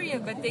in Syria,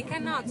 but they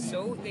cannot,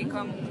 so they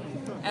come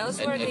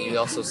elsewhere. And you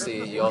also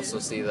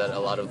see that a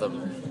lot of them,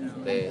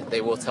 they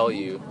will tell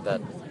you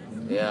that,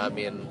 yeah, I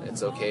mean,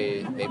 it's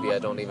okay, maybe I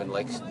don't even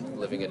like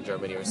living in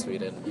Germany or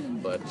Sweden,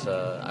 but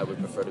I would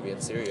prefer to be in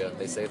Syria.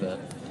 They say that.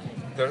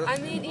 I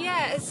mean,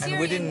 yeah, Syria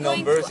within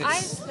going numbers, to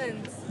it's-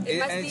 Iceland. It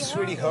must be it's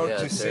hard. really hard Yeah,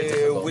 to it's very say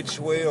difficult. which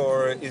way,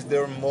 or is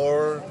there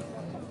more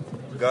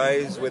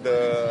guys with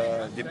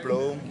a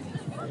diploma?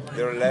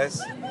 There are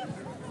less.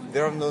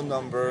 There are no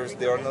numbers.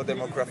 There are no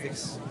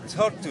demographics. It's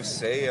hard to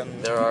say.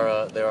 And There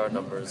are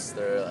numbers.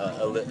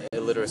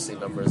 Illiteracy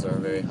numbers are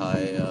very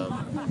high,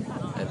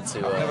 and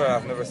to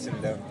I've never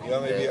seen them. Yeah,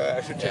 maybe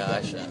I should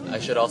check them. I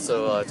should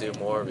also do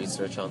more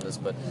research on this,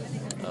 but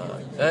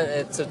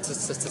to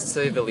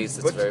say the least,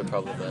 it's But- very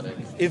problematic.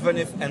 Even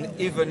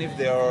if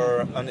they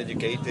are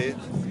uneducated,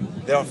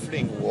 they are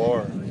fleeing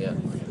war. Yeah,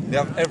 They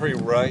have every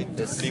right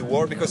to Yes. flee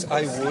war, because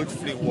I would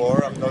flee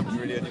war. I'm not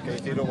really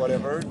educated or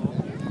whatever.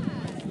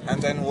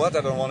 And then what?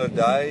 I don't want to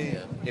die,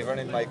 even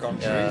in my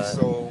country. Yeah.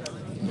 So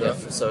yeah.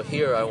 So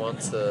here I want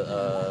to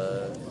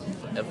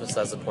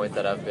emphasize a point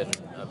that I've been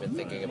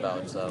thinking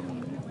about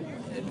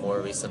in more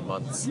recent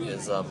months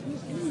is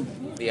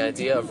the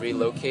idea of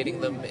relocating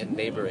them in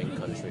neighboring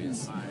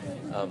countries,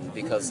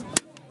 because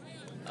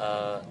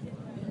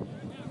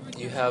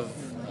you have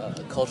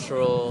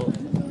cultural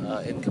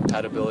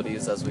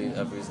incompatibilities as we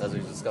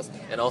discussed,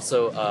 and also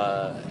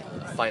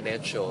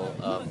financial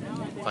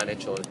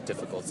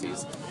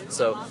difficulties.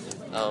 So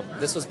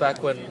this was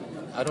back when,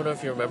 I don't know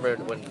if you remember,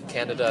 when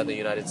Canada and the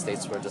United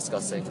States were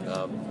discussing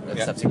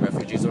accepting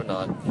refugees or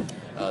not.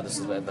 This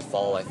was in the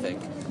fall, I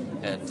think,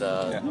 and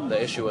the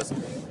issue was,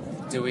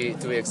 do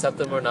we accept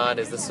them or not?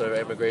 Is this an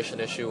immigration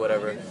issue?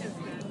 Whatever.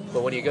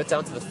 But when you get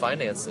down to the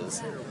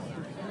finances,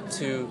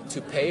 to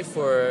pay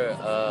for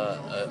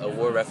a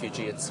war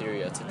refugee in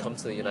Syria to come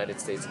to the United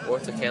States or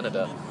to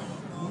Canada,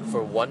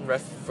 for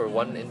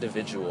one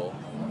individual,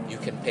 you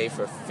can pay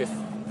for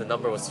the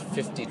number was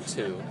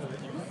 52.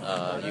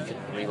 You can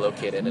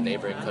relocate in a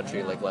neighboring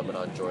country like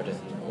Lebanon, Jordan,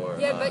 or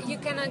Yeah, but you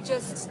cannot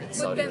just put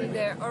Saudi them Arabia.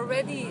 there.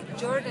 Already,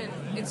 Jordan,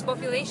 its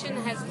population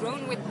has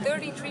grown with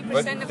 33%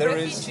 But of there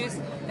is- refugees.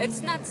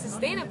 It's not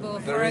sustainable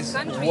for there a is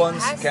country. one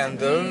It has to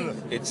scandal.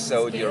 be It's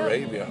Saudi scaled.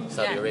 Arabia.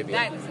 Saudi Yeah, Arabia.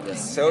 that is the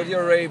Yes, Saudi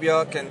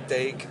Arabia can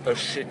take a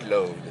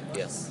shitload.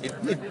 yes. It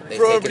They've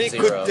probably taken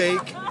could zero.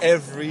 take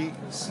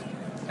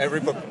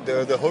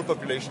the whole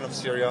population of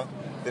Syria.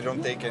 They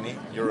don't take any.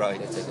 You're right.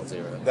 They've taken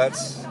zero.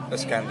 That's a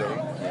scandal.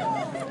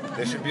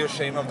 They should be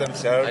ashamed of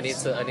themselves. I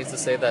need to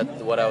say that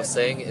what I was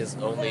saying is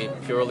only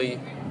purely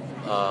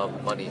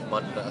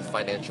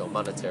financial,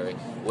 monetary.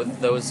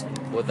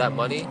 With that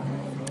money,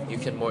 you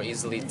can more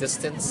easily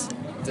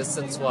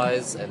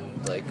distance-wise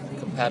and like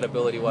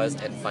compatibility-wise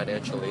and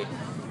financially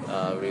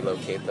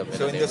relocate them.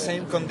 So in the neighboring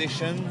same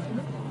condition,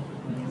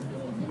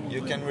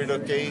 you can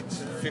relocate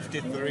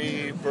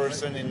 53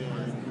 person in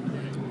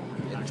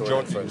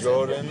Jordan, for example.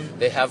 Jordan.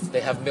 They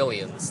have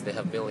millions. They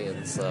have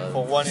millions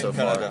For one so in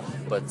far, Canada.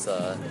 but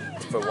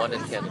for one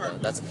in Canada.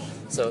 That's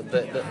so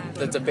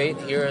the debate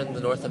here in the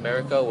North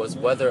America was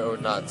whether or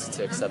not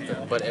to accept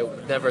them, but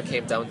it never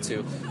came down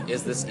to,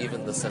 is this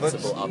even the But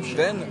sensible option?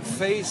 then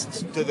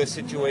faced to the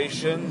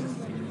situation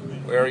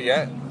where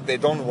they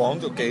don't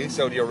want, okay,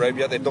 Saudi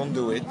Arabia, they don't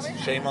do it,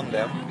 shame on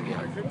them.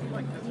 Yeah.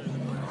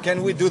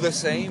 Can we do the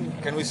same?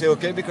 Can we say,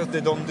 okay, because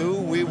they don't do,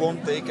 we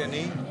won't take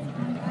any?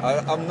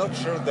 I'm not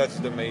sure that's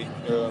the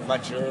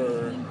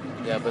mature.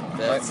 Yeah, but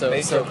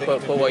major thing to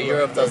but what do,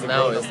 Europe does the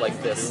now grown-up is like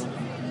thing to this. do.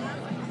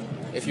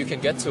 If you can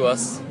get to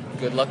us,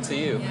 good luck to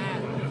you.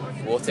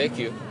 Yeah. We'll take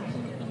you.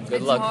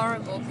 Good It's luck.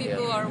 horrible.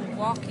 People Yeah. are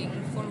walking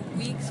for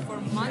weeks, for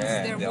months.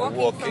 Yeah, they're they're walking,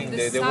 walking. from the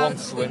They south won't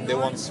to swim. the They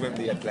won't north. swim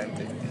the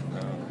Atlantic.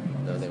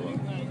 No, they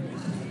won't.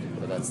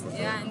 But that's the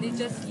thing. Yeah, and they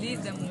just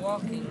leave them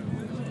walking.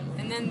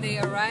 And then they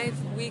arrive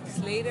weeks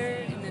later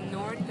in the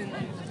north and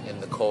In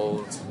the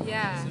cold.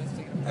 yeah.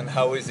 And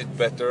how is it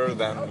better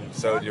than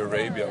Saudi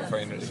Arabia?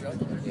 Finally,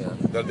 Yeah.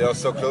 that they are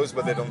so close,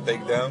 but they don't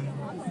take them.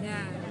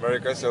 Yeah.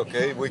 America says,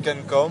 okay, we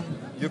can come,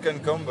 you can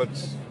come, but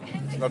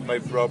it's not my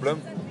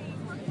problem.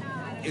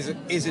 Is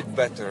it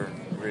better,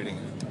 really?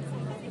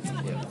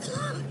 Yeah.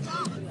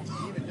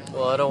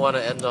 Well, I don't want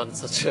to end on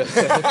such a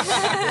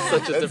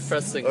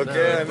depressing okay,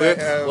 note. and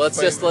I have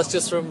Let's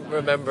just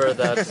remember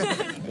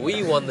that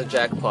we won the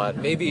jackpot.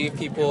 Maybe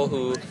people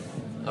who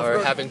are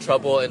course. having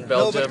trouble in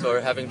Belgium but-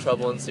 or having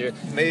trouble in Syria.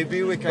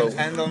 Maybe we can But-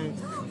 end on.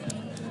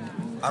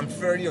 I'm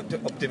fairly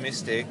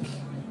optimistic.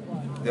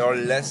 There are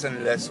less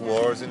and less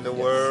wars in the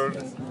world.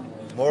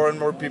 More and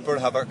more people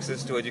have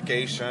access to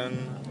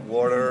education,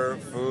 water,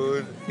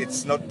 food.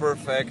 It's not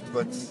perfect,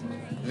 but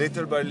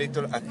little by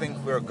little, I think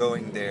we're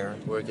going there.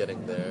 We're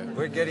getting there.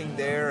 We're getting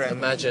there, and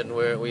Imagine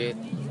we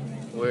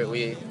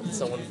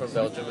someone from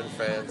Belgium and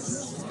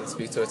France can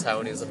speak to a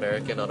Taiwanese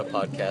American on a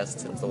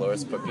podcast in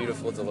Dolores,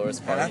 beautiful Dolores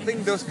Park. and I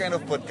think those kind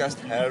of podcast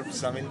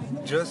helps. I mean,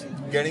 just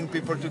getting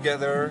people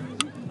together,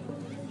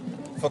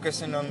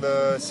 focusing on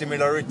the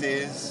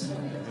similarities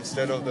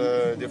instead of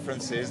the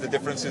differences. The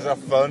differences are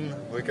fun.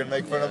 We can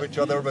make fun of each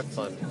other, but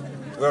Fun.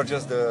 we're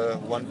just the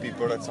one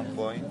people at some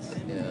point.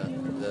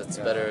 Yeah, it's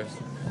better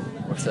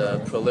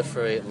to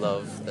proliferate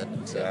love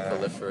than to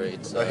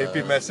proliferate. A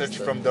hippie message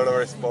the- from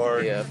Dolores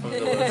Park. Yeah, from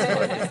Dolores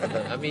Park.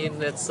 I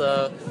mean, it's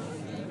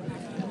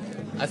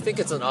I think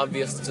it's an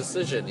obvious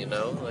decision, you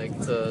know, like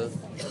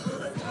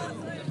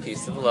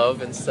peace and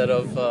love instead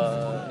of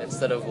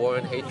war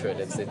and hatred.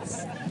 It's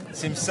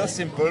Seems so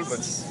simple,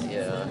 but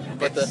yeah.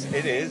 But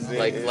it is.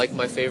 like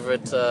my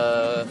favorite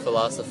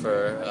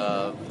philosopher,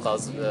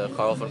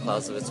 Karl von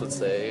Clausewitz would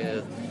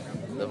say,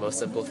 the most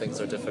simple things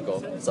are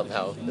difficult.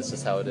 Somehow, it's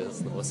just how it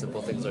is. The most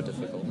simple things are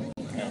difficult.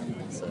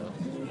 So.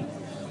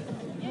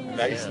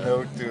 Nice Yeah.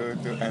 note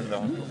to end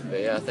on. But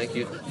yeah, thank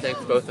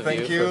both of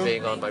Thank you you. for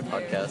being on my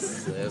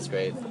podcast. It was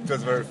great. It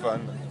was very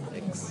fun.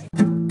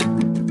 Thanks.